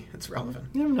hey, it's relevant.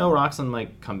 You never know, Roxxon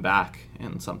might come back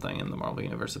in something in the Marvel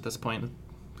universe at this point.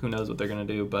 Who knows what they're going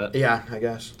to do, but... Yeah, I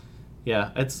guess. Yeah,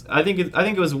 I think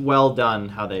it was well done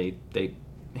how they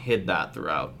hid that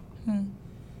throughout.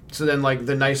 So then, like,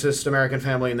 the nicest American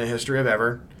family in the history of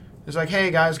ever is like, hey,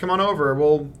 guys, come on over.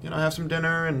 We'll, have some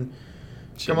dinner and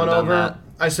Shouldn't come on have done over. that.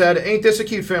 I said, ain't this a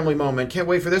cute family moment? Can't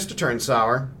wait for this to turn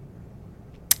sour.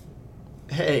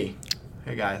 Hey.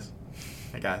 Hey, guys.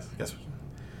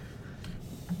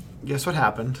 Guess what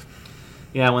happened?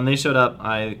 Yeah, when they showed up,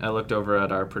 I looked over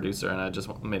at our producer and I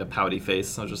just made a pouty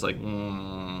face. I was just like,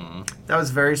 That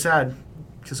was very sad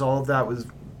because all of that was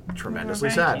tremendously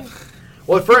Very sad. cute.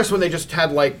 Well, at first, when they just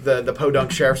had, like, the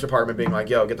Podunk Sheriff's Department being like,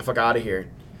 yo, get the fuck out of here.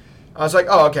 I was like,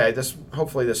 oh, okay.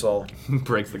 Hopefully this will.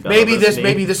 Breaks the gun. Maybe over his knee.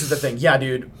 Maybe this is the thing. Yeah,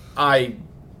 dude. I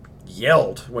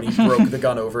yelled when he broke the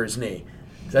gun over his knee.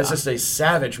 That's just a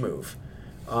savage move.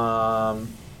 And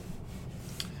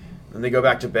they go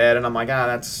back to bed, and I'm like,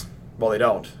 that's. Well, they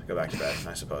don't go back to bed,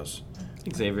 I suppose.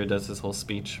 Xavier does his whole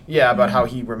speech. Yeah, about how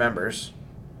he remembers.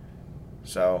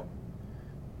 So,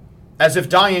 as if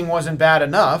dying wasn't bad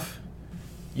enough,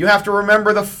 you have to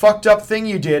remember the fucked up thing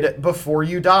you did before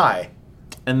you die.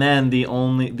 And then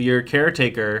your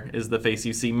caretaker is the face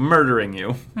you see murdering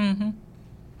you. Mm-hmm.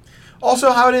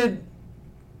 Also, how did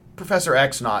Professor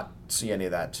X not see any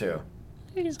of that too?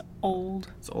 He's old.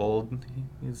 It's old.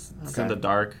 It's Okay. in the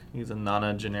dark. He's a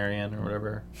nonagenarian or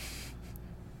whatever.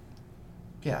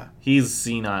 Yeah. He's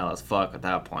senile as fuck at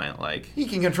that point. Like, He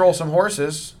can control some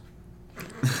horses.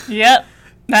 Yep.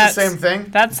 That's the same thing.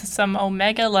 That's some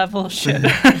Omega level shit.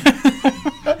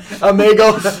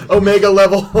 Omega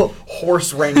level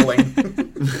horse wrangling.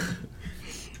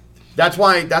 That's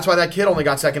why that kid only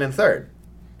got second and third.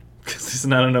 because he's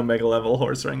not an Omega level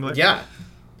horse wrangler. Yeah.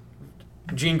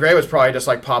 Jean Grey was probably just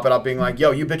like popping up being like,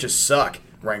 yo, you bitches suck.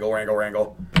 Wrangle, wrangle,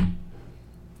 wrangle.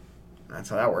 That's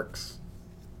how that works.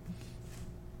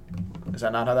 Is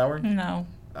that not how that works? No.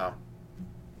 Oh.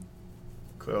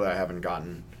 Clearly I haven't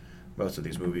gotten most of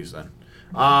these movies then.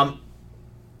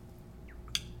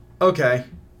 Okay.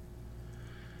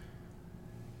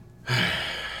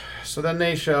 So then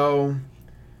they show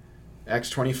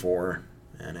X-24,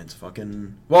 and it's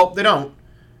fucking... Well, they don't.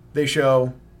 They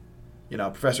show,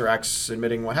 Professor X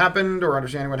admitting what happened or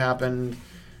understanding what happened,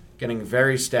 getting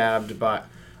very stabbed by...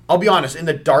 I'll be honest, in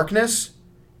the darkness,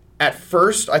 at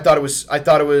first, I thought it was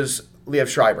Liev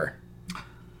Schreiber.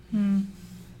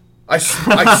 I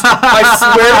swear to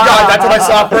God, that's what I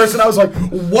saw first, and I was like,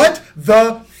 what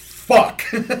the fuck?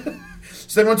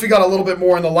 So then once we got a little bit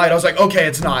more in the light, I was like, okay,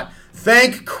 it's not.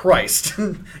 Thank Christ.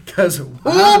 Because, oh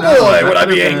boy, would I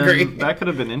be angry. That could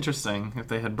have been interesting if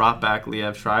they had brought back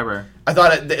Liev Schreiber. I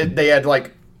thought they had,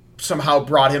 somehow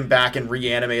brought him back and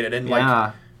reanimated and,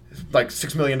 Yeah.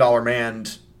 $6 million man,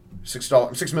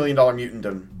 $6 million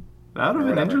mutant. That would have been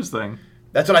whatever. interesting.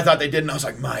 That's what I thought they did, and I was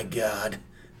like, my God,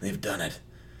 they've done it.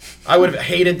 I would have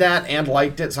hated that and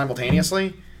liked it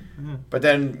simultaneously. But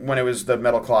then when it was the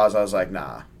Metal Claws, I was like,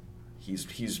 nah,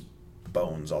 he's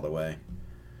bones all the way.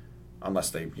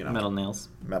 Unless they, Metal nails.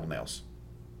 metal nails.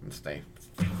 Unless they...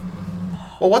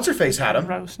 Well, what's-her-face had him.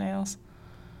 Gross nails.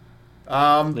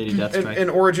 Lady Deathstrike. In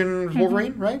Origin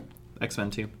Wolverine, right?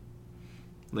 X-Men 2.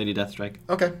 Lady Deathstrike.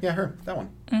 Okay, yeah, her. That one.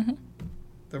 Mm-hmm.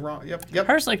 The wrong... Yep.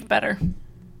 Hers looked better.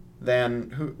 Then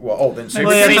who... Well, then... Maybe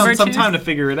Well, he had Saber some tooth? time to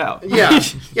figure it out.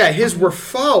 Yeah, his were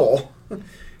foul.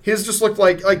 His just looked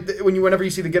like whenever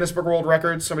you see the Guinness Book of World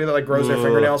Records, somebody that grows their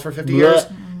fingernails for 50 years.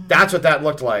 That's what that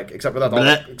looked like, except without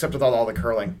all the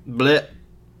curling. Blech.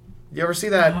 You ever see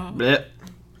that? Blech.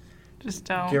 Just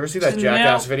don't. Do you ever see that Just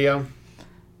Jackass no. video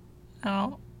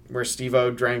Oh. where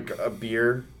Steve-O drank a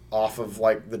beer off of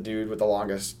the dude with the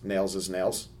longest nails?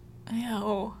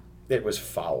 Ew. It was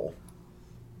foul.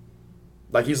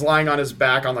 He's lying on his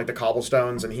back on the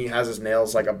cobblestones, and he has his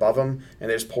nails above him, and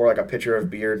they just pour a pitcher of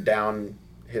beer down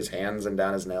his hands and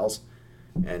down his nails,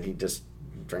 and he just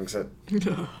drinks it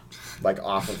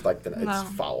off of the. It's No.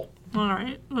 foul. All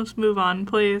right, let's move on,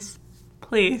 please.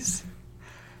 Please.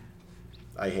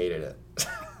 I hated it,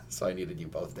 so I needed you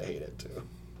both to hate it too.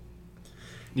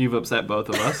 You've upset both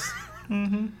of us.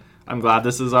 Mm-hmm. I'm glad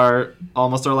this is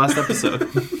almost our last episode.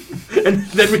 And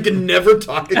then we can never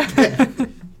talk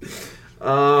again.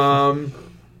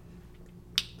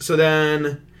 So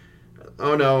then,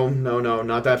 oh no,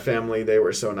 not that family. They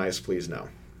were so nice. Please no.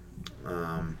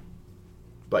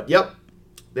 But yep,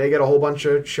 they get a whole bunch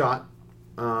of shot.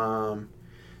 I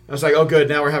was like, oh good,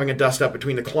 now we're having a dust up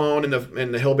between the clone and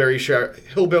the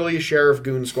hillbilly sheriff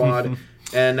goon squad,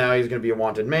 and now he's gonna be a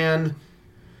wanted man.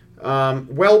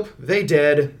 Welp, they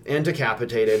dead and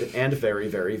decapitated and very,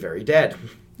 very, very dead.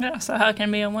 Yeah, so how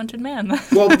can be a wanted man?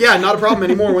 Well, yeah, not a problem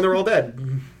anymore when they're all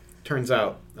dead. Turns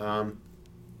out.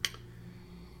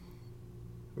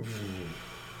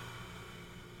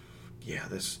 Yeah,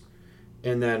 this.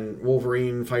 And then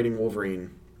Wolverine fighting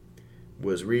Wolverine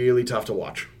was really tough to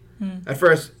watch. At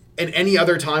first, in any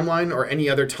other timeline or any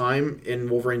other time in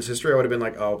Wolverine's history, I would have been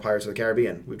like, oh, Pirates of the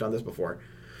Caribbean. We've done this before.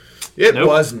 It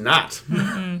was not.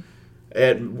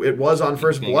 It was on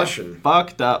first blush and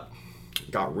Fucked up.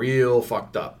 got real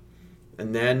fucked up.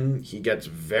 And then he gets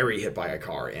very hit by a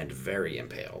car and very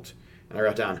impaled. And I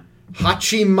wrote down,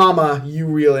 Hachi Mama, you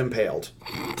real impaled.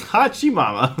 Hachi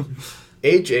Mama.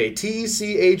 Hatchi.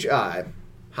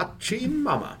 Hachi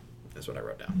Mama. That's what I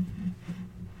wrote down.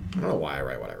 I don't know why I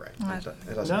write what I write.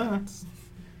 It doesn't matter. No, it's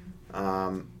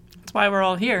That's why we're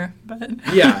all here. But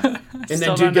Yeah. And Still then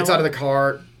don't dude gets know out of the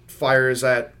car, fires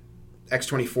at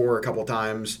X-24 a couple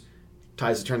times,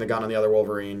 tries to turn the gun on the other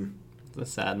Wolverine. It's a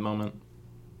sad moment.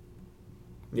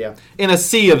 Yeah. In a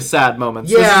sea of sad moments.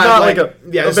 Yeah, This is not like- like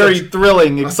a it's very like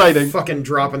thrilling, exciting. Fucking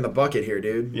drop in the bucket here,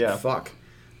 dude. Yeah. Fuck.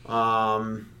 I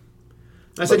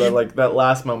But said that, like that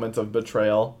last moment of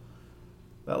betrayal,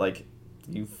 that like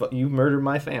you murdered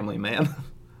my family, man.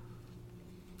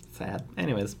 Sad.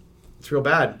 Anyways, it's real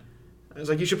bad. I was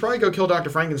like, you should probably go kill Dr.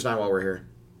 Frankenstein while we're here.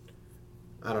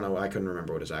 I don't know. I couldn't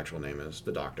remember what his actual name is.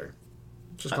 The doctor.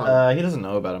 Just call him. he doesn't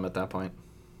know about him at that point.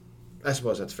 I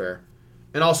suppose that's fair.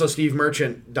 And also Steve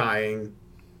Merchant dying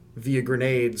via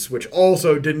grenades, which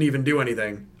also didn't even do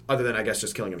anything other than, I guess,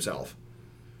 just killing himself.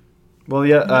 Well,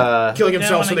 yeah, Killing They don't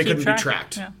himself so wanna they keep couldn't be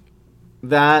tracked. Yeah.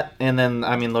 that, and then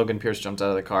I mean Logan Pierce jumped out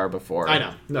of the car before. I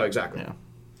know. No, exactly.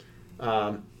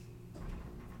 Yeah.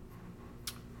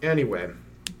 Anyway.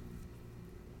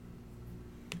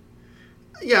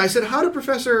 Yeah, I said, how did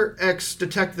Professor X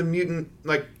detect the mutant...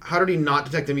 Like, how did he not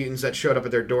detect the mutants that showed up at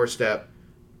their doorstep,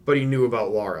 but he knew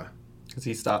about Laura? Because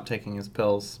he stopped taking his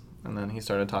pills, and then he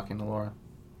started talking to Laura.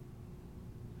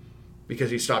 Because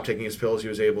he stopped taking his pills, he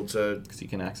was able to... Because he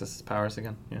can access his powers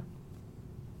again. Yeah.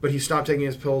 But he stopped taking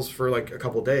his pills for, like, a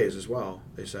couple days as well,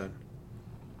 they said.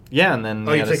 Yeah, and then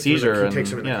he had a seizure. He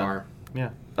takes him in yeah, the car. Yeah.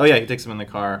 Oh yeah, he takes him in the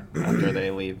car after they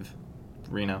leave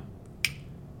Reno.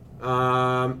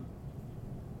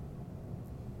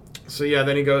 So yeah,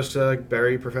 then he goes to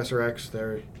bury Professor X.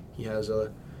 There, he has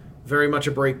very much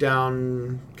a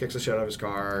breakdown. Kicks the shit out of his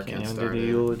car. Can't even do start the it.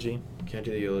 eulogy. Can't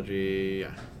do the eulogy.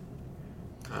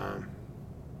 Yeah.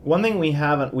 One thing we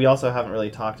also haven't really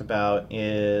talked about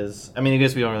is, I mean, I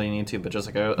guess we don't really need to, but just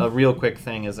like a real quick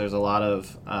thing is there's a lot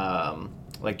of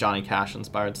like Johnny Cash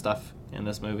inspired stuff in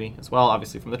this movie as well,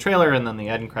 obviously from the trailer and then the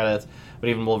end credits, but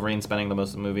even Wolverine spending the most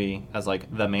of the movie as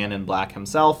like the Man in Black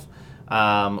himself.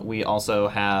 We also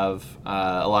have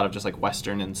a lot of just like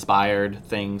Western inspired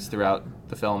things throughout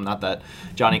the film. Not that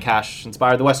Johnny Cash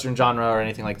inspired the Western genre or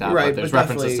anything like that, Right, but there's but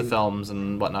references to definitely- films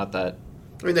and whatnot that.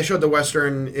 I mean, they showed the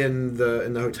Western in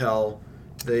the hotel.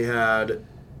 They had.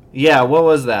 Yeah, what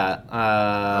was that?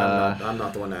 I'm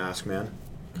not the one to ask, man.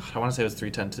 I want to say it was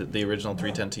 310 to the original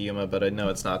 310 to Yuma, but I know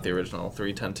it's not the original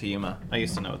 310 to Yuma. I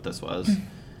used to know what this was.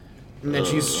 And then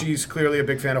she's clearly a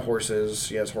big fan of horses.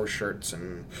 She has horse shirts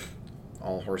and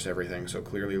all horse everything. So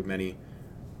clearly many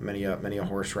a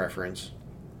horse reference.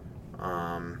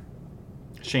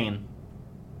 Shane.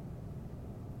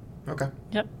 Okay.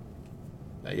 Yep.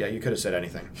 Yeah, you could have said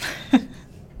anything.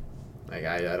 Like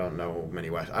I don't know many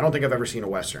I don't think I've ever seen a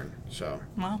Western, so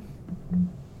Well,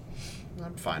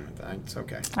 I'm fine with that. It's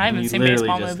okay. I haven't You seen literally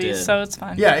baseball just movies, did. so it's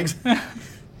fine. Yeah, it's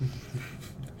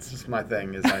just my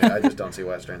thing. Is I just don't see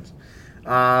Westerns.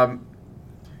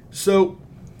 So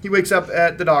he wakes up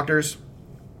at the doctor's,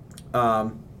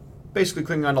 basically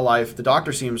clinging on to life. The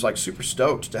doctor seems like super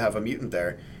stoked to have a mutant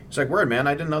there. He's like, "Word, man,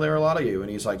 I didn't know there were a lot of you." And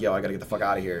he's like, "Yo, I gotta get the fuck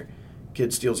out of here."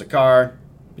 Kid steals a car.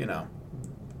 You know,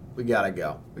 we gotta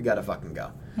go. We gotta fucking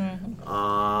go.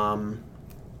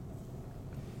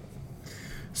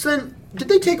 So then, did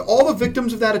they take all the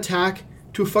victims of that attack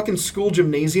to a fucking school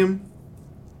gymnasium?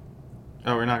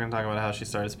 Oh, we're not going to talk about how she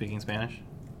started speaking Spanish?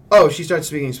 Oh, she starts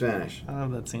speaking Spanish. I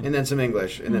love that scene. And then some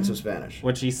English, and then some Spanish.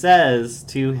 What she says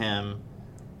to him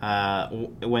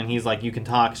when he's like, you can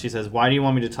talk, she says, why do you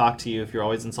want me to talk to you if you're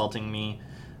always insulting me,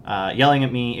 yelling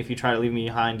at me, if you try to leave me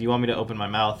behind, do you want me to open my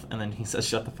mouth? And then he says,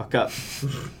 shut the fuck up.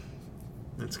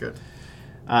 That's good.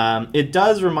 It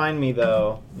does remind me,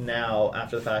 though, now,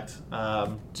 after the fact,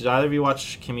 did either of you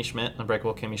watch Kimmy Schmidt,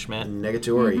 Unbreakable Kimmy Schmidt?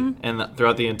 Negatory. And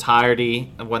throughout the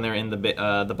entirety of when they're in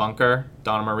the bunker,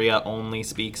 Donna Maria only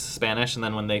speaks Spanish, and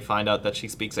then when they find out that she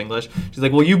speaks English, she's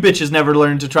like, well, you bitches never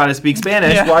learned to try to speak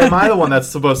Spanish. Yeah. Why am I the one that's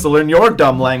supposed to learn your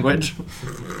dumb language?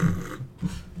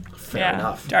 Fair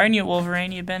enough. Darn you,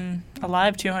 Wolverine. You've been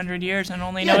alive 200 years and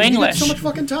only Yeah, know you English. get so much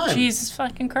fucking time. Jesus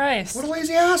fucking Christ. What a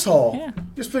lazy asshole. Yeah.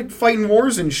 Just like fighting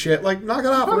wars and shit. Like, knock it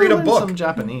off. Probably Read a learned book. some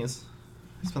Japanese.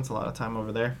 He spends a lot of time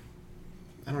over there.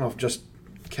 I don't know if just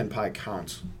Kenpai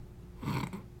counts.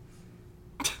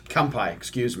 Kanpai,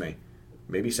 excuse me.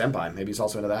 Maybe Senpai. Maybe he's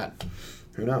also into that.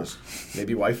 Who knows?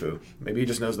 Maybe waifu. Maybe he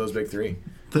just knows those big three.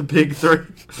 The big three.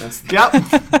 That's Yep.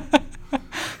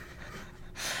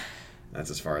 That's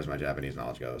as far as my Japanese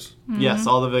knowledge goes. Yes,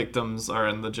 all the victims are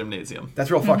in the gymnasium. That's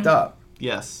real fucked up.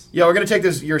 Yes. Yeah, we're gonna take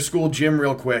your school gym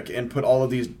real quick and put all of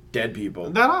these dead people.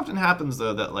 That often happens,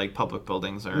 though, that, like, public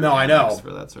buildings are... No, I know. annexed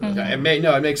for that sort of thing.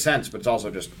 It makes sense, but it's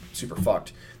also just super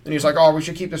fucked. Then he's like, "Oh, we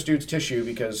should keep this dude's tissue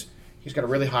because he's got a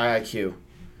really high IQ."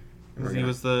 And we're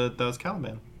That gonna- was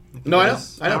Caliban. No, I know.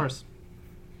 His I know. powers.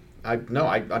 I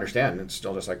understand. It's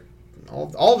still just like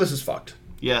all of this is fucked.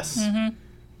 Yes.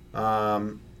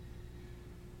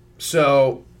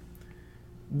 So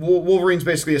Wolverine's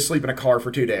basically asleep in a car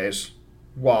for 2 days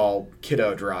while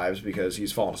Kiddo drives because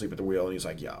he's fallen asleep at the wheel and he's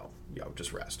like, yo,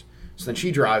 just rest. So then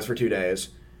she drives for 2 days,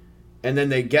 and then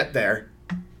they get there,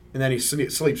 and then he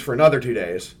sleeps for another 2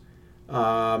 days.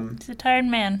 He's a tired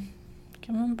man.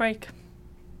 Give him a break.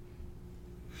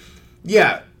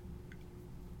 Yeah.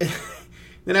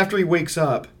 Then after he wakes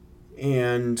up,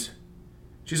 and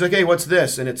she's like, hey, what's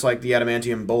this? And it's like the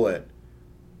adamantium bullet.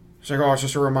 She's like, oh, it's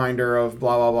just a reminder of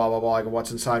blah, blah, blah, blah, blah, like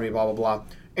what's inside me, blah, blah, blah.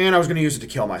 And I was going to use it to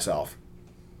kill myself.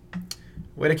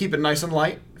 Way to keep it nice and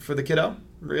light for the kiddo.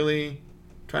 Really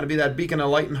trying to be that beacon of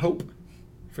light and hope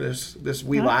for this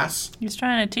wee lass. He's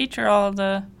trying to teach her all of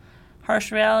the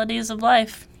harsh realities of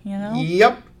life, you know?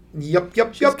 Yep.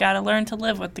 She's got to learn to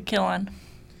live with the killing.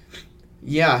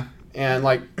 Yeah, and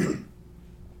like,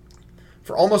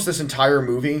 for almost this entire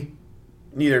movie,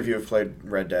 neither of you have played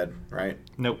Red Dead, right?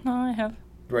 Nope. No, I have.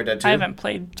 Red Dead 2? I haven't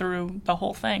played through the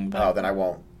whole thing, but... Oh, then I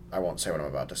won't say what I'm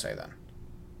about to say then.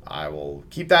 I will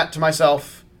keep that to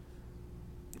myself.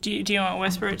 Do you want to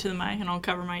whisper it to the mic and I'll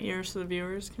cover my ears so the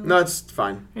viewers can... No, it's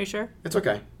fine. Are you sure? It's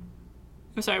okay.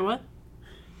 I'm sorry, what?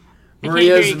 I can't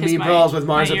Maria's hear you 'cause meatballs with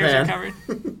my ears are marzipan. covered.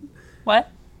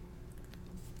 What?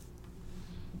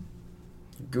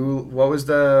 What was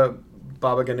the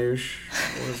Baba Ganoush?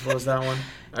 What was that one?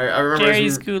 I remember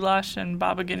Jerry's goulash and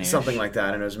Baba Ganoush. something like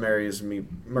that, and it was Maria's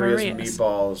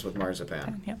meatballs with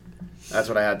marzipan. Yep. That's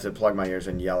what I had to plug my ears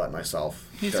and yell at myself.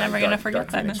 He's during never going to Dark forget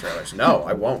that. Phoenix trailers. No,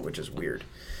 I won't, which is weird.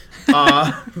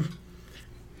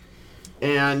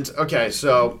 And, okay,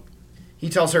 so he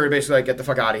tells her to basically, like, get the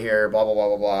fuck out of here, blah, blah, blah,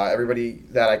 blah, blah. Everybody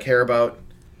that I care about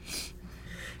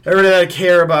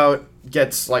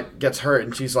gets hurt,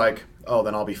 and she's like, oh,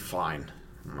 then I'll be fine.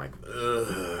 I'm like,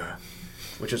 ugh.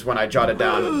 Which is when I jotted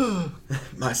down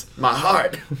my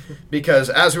heart. Because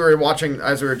as we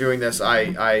were doing this,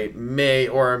 I may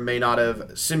or may not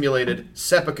have simulated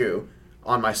seppuku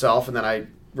on myself, and then I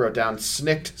wrote down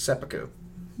snicked seppuku.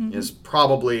 Is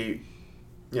probably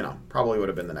would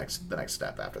have been the next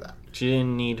step after that. She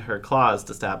didn't need her claws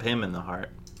to stab him in the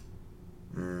heart.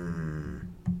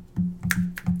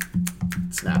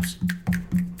 Snaps.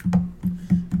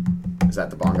 Is that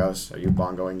the bongos? Are you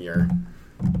bongoing your...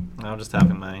 I'm just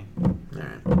tapping my...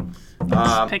 Alright.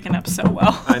 It's picking up so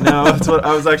well. I know. That's what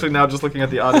I was actually now just looking at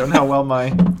the audio and how well my...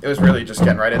 It was really just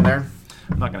getting right in there.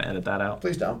 I'm not going to edit that out.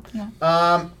 Please don't.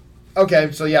 Yeah.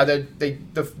 Okay, so yeah, the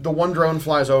one drone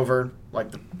flies over like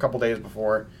a couple days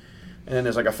before, and then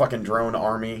there's like a fucking drone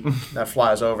army that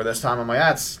flies over. This time I'm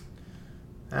like,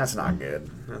 that's not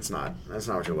good. That's not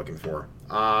what you're looking for.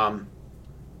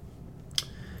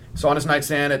 So on his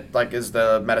nightstand, it like is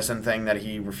the medicine thing that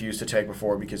he refused to take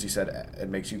before because he said it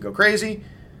makes you go crazy,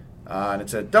 and it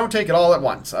said don't take it all at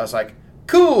once. I was like,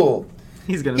 cool.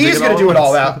 He's gonna do it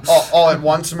all at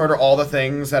once, murder all the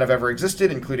things that have ever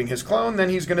existed, including his clone. Then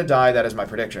he's gonna die. That is my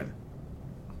prediction.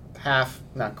 Half,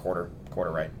 not quarter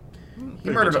right. He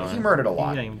murdered a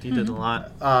lot. Yeah, he did a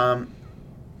lot.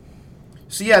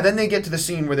 So yeah, then they get to the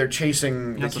scene where they're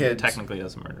chasing the kids. Technically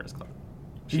doesn't murder his clone.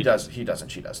 He doesn't. She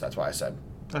does. That's why I said.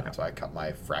 Okay. That's why I cut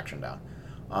my fraction down.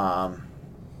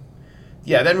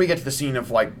 Yeah, then we get to the scene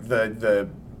of like the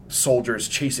soldiers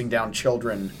chasing down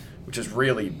children, which is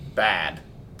really bad.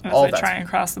 As they try and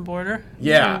cross the border.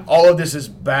 Yeah, all of this is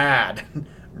bad.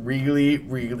 Really,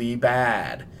 really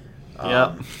bad.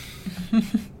 Yep.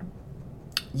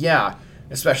 Yeah,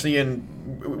 especially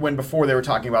when before they were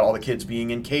talking about all the kids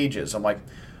being in cages. I'm like,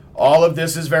 all of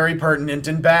this is very pertinent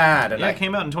and bad. And Yeah, it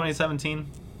came out in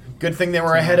 2017. Good thing they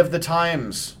were ahead of the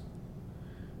times.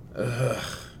 Ugh.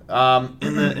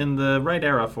 In the right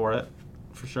era for it,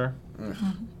 for sure.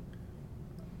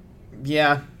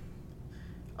 Yeah.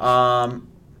 So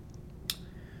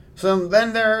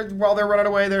then while they're running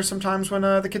away, there's sometimes when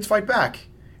the kids fight back.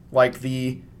 Like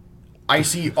the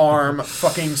icy arm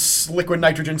fucking liquid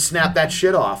nitrogen snap that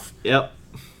shit off. Yep.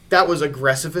 That was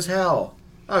aggressive as hell.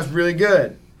 That was really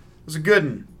good. It was a good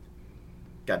one.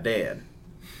 Got dead.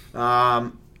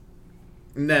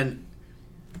 And then,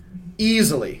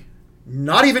 easily,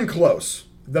 not even close,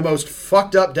 the most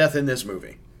fucked up death in this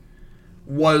movie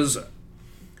was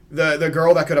the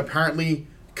girl that could apparently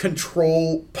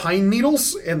control pine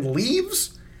needles and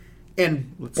leaves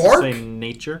and Let's bark. say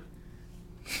nature.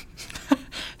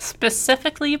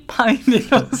 Specifically pine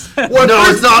needles. Well, No,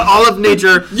 it's not all of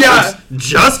nature. Yeah. It's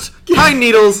just pine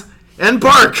needles and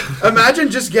bark. Imagine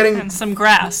just getting, And some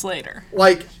grass later.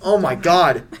 like, oh my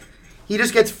god. He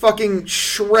just gets fucking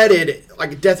shredded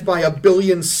like death by a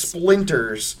billion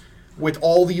splinters with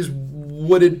all these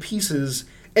wooded pieces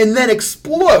and then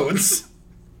explodes.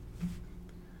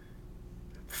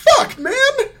 Fuck, man!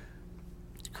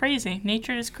 It's crazy.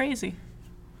 Nature is crazy.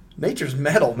 Nature's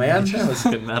metal, man. That was,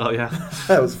 Good metal, yeah.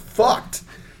 that was fucked.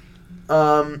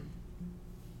 Damn.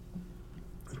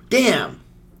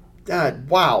 God,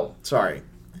 wow. Sorry.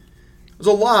 It was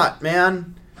a lot,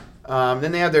 man.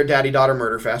 Then they have their daddy-daughter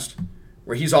murder fest,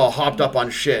 where he's all hopped up on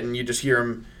shit, and you just hear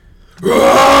him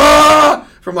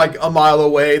from like a mile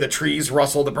away. The trees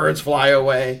rustle, the birds fly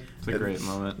away. It's a great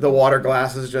moment. The water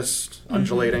glass is just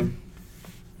undulating.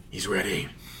 He's ready.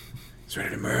 He's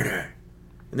ready to murder.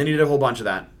 And then he did a whole bunch of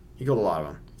that. He killed a lot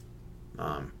of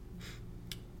them.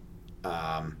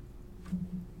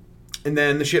 And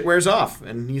then the shit wears off,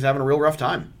 and he's having a real rough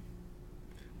time.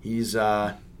 He's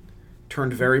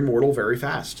turned very mortal very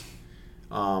fast.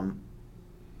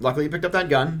 Luckily, he picked up that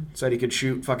gun, said he could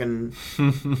shoot fucking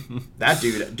that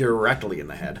dude directly in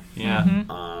the head.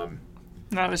 Yeah.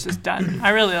 That was just done. I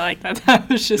really like that. That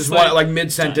was just Like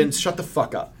mid-sentence, shut the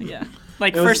fuck up. yeah.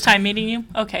 Like, was- first time meeting you?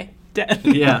 Okay, dead.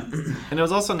 Yeah. And it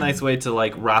was also a nice way to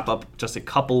like wrap up just a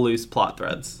couple loose plot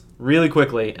threads really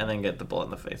quickly and then get the bullet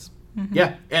in the face.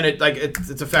 Yeah, and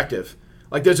it's effective.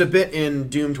 Like, there's a bit in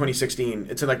Doom 2016.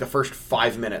 It's in like the first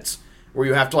 5 minutes where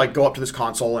you have to like go up to this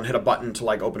console and hit a button to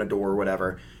like open a door or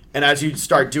whatever. And as you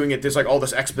start doing it, there's like all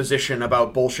this exposition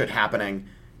about bullshit happening,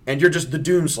 and you're just the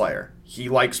Doomslayer. He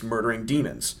likes murdering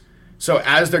demons. So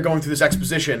as they're going through this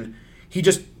exposition, he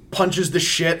just punches the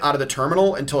shit out of the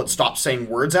terminal until it stops saying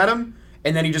words at him,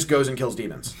 and then he just goes and kills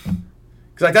demons.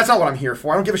 Because like, that's not what I'm here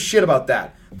for. I don't give a shit about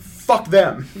that. Fuck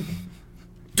them.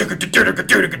 And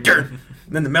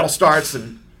then the metal starts,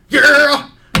 and yeah.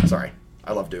 Sorry,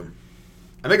 I love Doom.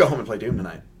 I may go home and play Doom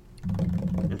tonight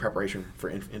in preparation for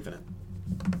Infinite.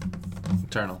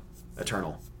 Eternal.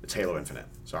 It's Halo Infinite.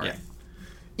 Sorry. Yeah.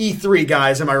 E3,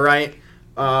 guys, am I right?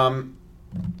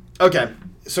 Okay.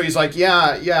 So he's like,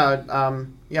 yeah,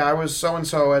 I was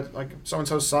so-and-so at, like,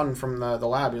 so-and-so's son from the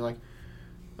lab. You're like,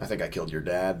 I think I killed your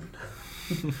dad.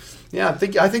 Yeah,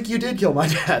 I think you did kill my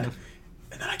dad.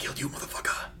 And then I killed you,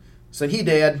 motherfucker. So then he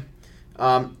did.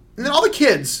 And then all the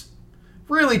kids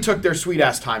really took their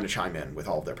sweet-ass time to chime in with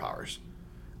all of their powers.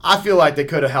 I feel like they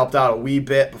could have helped out a wee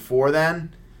bit before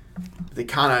then. They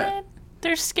kind of...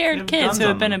 They're scared They've kids done who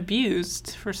have been them.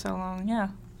 abused for so long, yeah.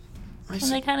 And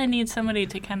they kind of need somebody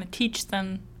to kind of teach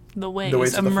them the ways,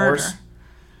 ways of of the murder. Force?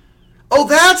 Oh,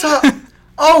 that's how...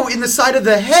 Oh, in the side of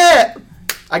the head!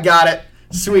 I got it.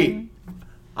 Sweet.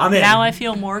 I'm in. Now I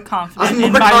feel more confident I'm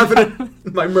in more my... confident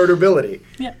in my murderability.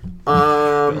 Yeah.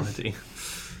 Ability.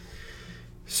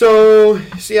 So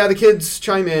yeah, the kids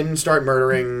chime in and start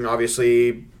murdering,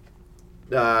 obviously.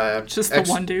 Just the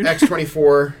one dude.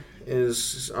 X-24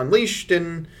 is unleashed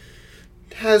and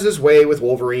has his way with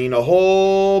Wolverine a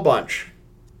whole bunch.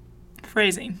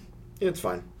 Phrasing. It's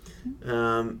fine.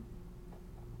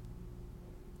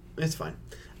 It's fine.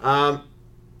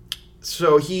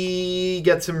 So he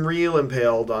gets him real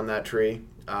impaled on that tree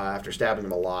after stabbing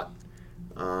him a lot.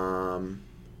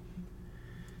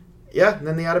 Yeah, and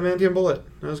then the adamantium bullet.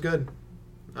 That was good.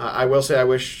 I will say I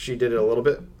wish she did it a little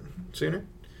bit sooner.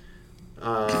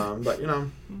 But, you know,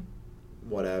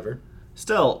 whatever.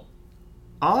 Still,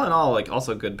 all in all, like,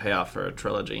 also good payoff for a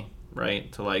trilogy, right?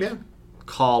 To, like, Yeah.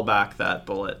 call back that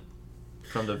bullet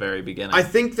from the very beginning. I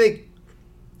think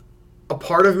a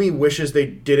part of me wishes they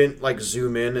didn't, like,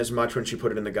 zoom in as much when she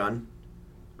put it in the gun.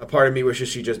 A part of me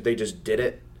wishes they just did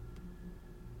it.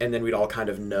 And then we'd all kind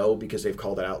of know because they've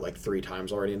called it out, like, 3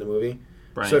 times already in the movie.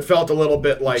 Right. So it felt a little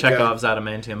bit like... Chekhov's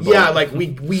adamantium bullet. Yeah, like,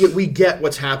 we get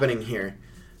what's happening here.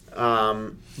 Yeah.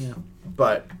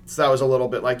 But so that was a little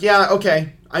bit like, yeah,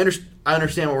 okay, I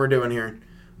understand what we're doing here.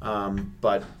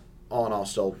 But all in all,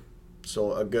 still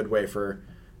a good way for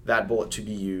that bullet to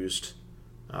be used.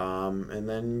 And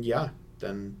then, yeah,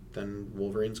 then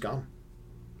Wolverine's gone.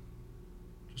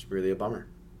 Just really a bummer.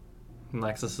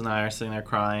 Lexus and I are sitting there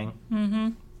crying. Mm-hmm.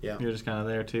 Yeah, You're just kind of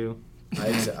there, too.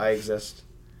 I exist.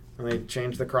 And they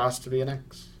changed the cross to be an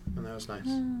X, and that was nice.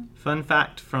 Fun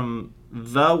fact from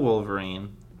the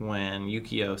Wolverine, when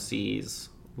Yukio sees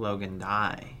Logan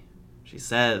die, she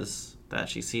says that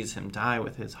she sees him die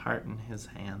with his heart in his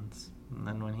hands. And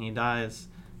then when he dies,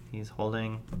 he's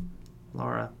holding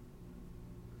Laura.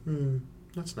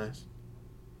 That's nice.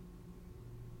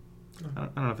 I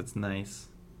don't know if it's nice.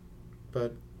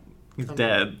 But, He's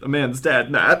dead. A man's dead,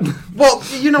 Matt. well,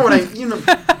 you know what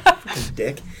fucking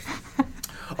dick.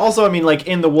 Also, I mean, like,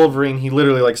 in the Wolverine, he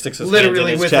literally, like, sticks his hand in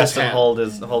his with chest his and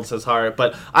hand. holds his heart.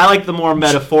 But I like the more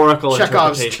metaphorical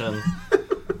Chekhov's. interpretation.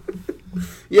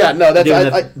 Yeah, no, that's...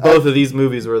 Given that both of these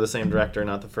movies were the same director,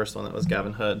 not the first one that was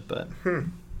Gavin Hood. But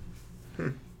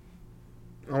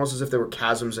Almost as if they were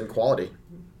chasms in quality.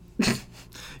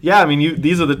 Yeah, I mean,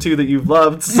 these are the two that you've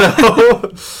loved,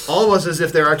 so... Almost as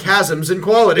if there are chasms in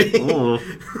quality. Ooh.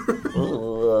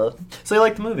 So you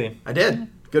liked the movie? I did.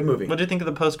 Good movie. What did you think of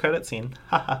the post-credit scene?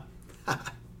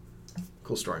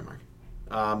 Cool story, Mark.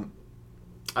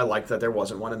 I liked that there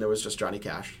wasn't one and there was just Johnny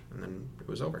Cash, and then it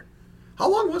was over. How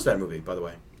long was that movie, by the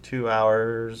way? 2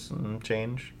 hours and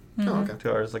change. Oh, okay.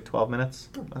 2 hours, like 12 minutes,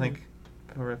 I think,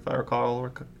 if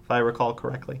I recall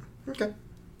correctly. Okay.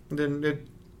 And then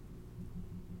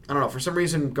I don't know. For some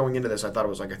reason, going into this, I thought it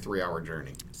was like a 3-hour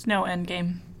journey. It's no end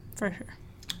game, for sure.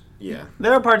 Yeah.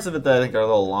 There are parts of it that I think are a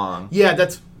little long. Yeah,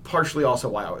 that's partially also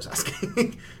why I was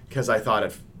asking. Because I thought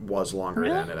it was longer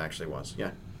Really? than it actually was.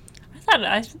 Yeah.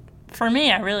 For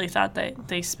me, I really thought that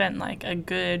they spent like a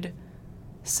good,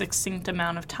 succinct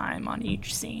amount of time on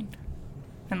each scene,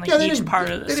 and like Yeah, each part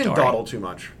of the they story. didn't dawdle too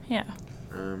much. Yeah.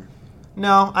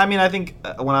 No, I mean, I think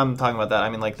when I'm talking about that, I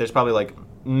mean, like, there's probably, like,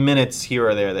 minutes here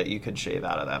or there that you could shave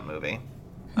out of that movie.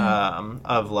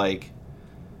 Of, like,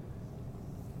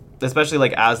 especially,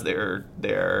 like, as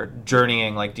they're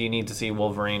journeying, like, do you need to see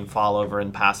Wolverine fall over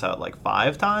and pass out, like,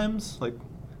 5 times? Like,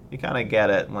 you kind of get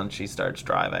it when she starts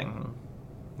driving.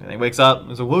 And he wakes up, and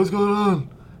he's like, what's going on?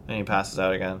 And he passes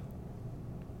out again.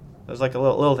 There's, like,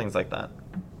 little things like that.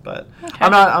 But Okay.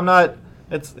 I'm not,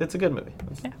 it's a good movie.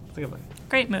 It's a good movie.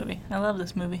 Great movie. I love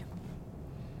this movie.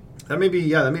 That may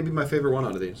be my favorite one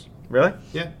out of these. Really?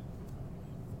 Yeah.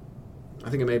 I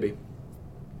think it may be.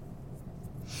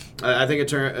 I think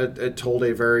it told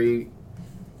a very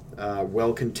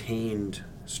well-contained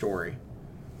story.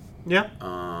 Yeah.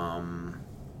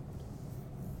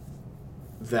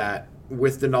 That,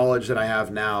 with the knowledge that I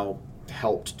have now,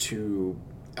 helped to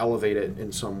elevate it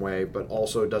in some way, but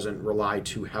also doesn't rely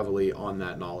too heavily on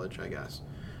that knowledge, I guess,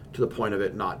 to the point of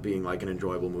it not being like an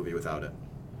enjoyable movie without it.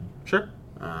 Sure.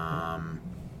 And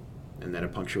then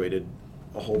it punctuated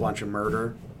a whole bunch of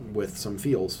murder with some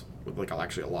feels, with like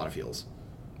actually a lot of feels.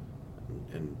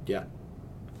 And yeah,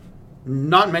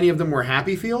 not many of them were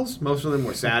happy feels. Most of them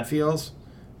were sad feels,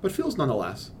 but feels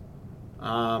nonetheless.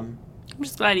 I'm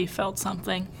just glad he felt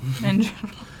something. And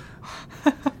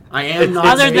I am not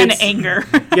other than it's- anger.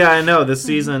 Yeah, I know. This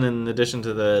season, in addition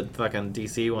to the fucking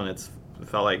DC one, it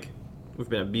felt like we've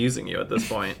been abusing you at this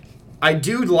point. I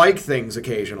do like things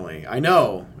occasionally. I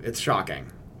know it's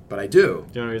shocking, but I do. Do you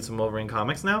want to read some Wolverine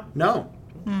comics now? No.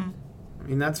 I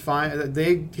mean, that's fine.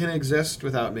 They can exist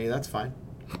without me. That's fine.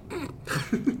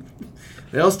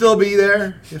 They'll still be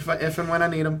there if and when I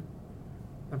need them.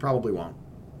 I probably won't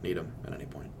need them at any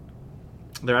point.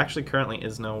 There actually currently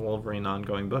is no Wolverine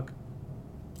ongoing book.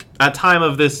 At time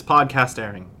of this podcast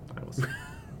airing, I will say.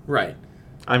 Right.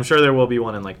 I'm sure there will be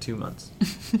one in like 2 months.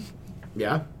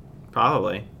 Yeah.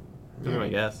 Probably. I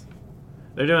guess.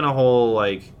 They're doing a whole,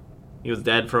 like, he was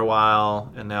dead for a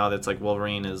while, and now it's like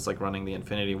Wolverine is like running the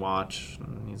Infinity Watch,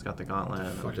 and he's got the gauntlet.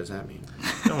 What the fuck does that mean?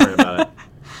 Don't worry about it.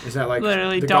 Is that like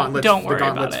Literally, the don't worry the about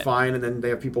gauntlet's it. fine, and then they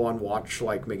have people on watch,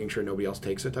 like making sure nobody else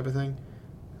takes it, type of thing?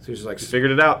 So he's just like,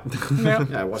 Figured it out.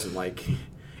 yeah, it wasn't like,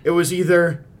 it was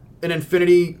either an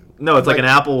Infinity. No, it's like an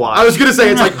Apple Watch. I was gonna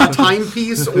say it's like a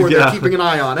timepiece, or Yeah. they're keeping an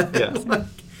eye on it. Yeah.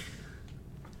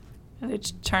 They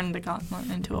just turned the gauntlet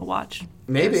into a watch.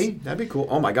 Maybe that'd be cool.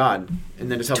 Oh my god!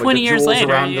 And then just have 20 like the years jewels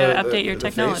later, around you the update your the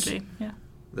face. technology. Yeah.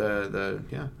 That'd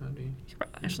be You could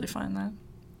probably actually find that.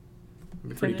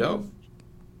 pretty dope.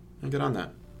 I'll get on that.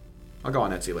 I'll go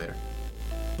on Etsy later.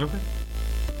 Okay.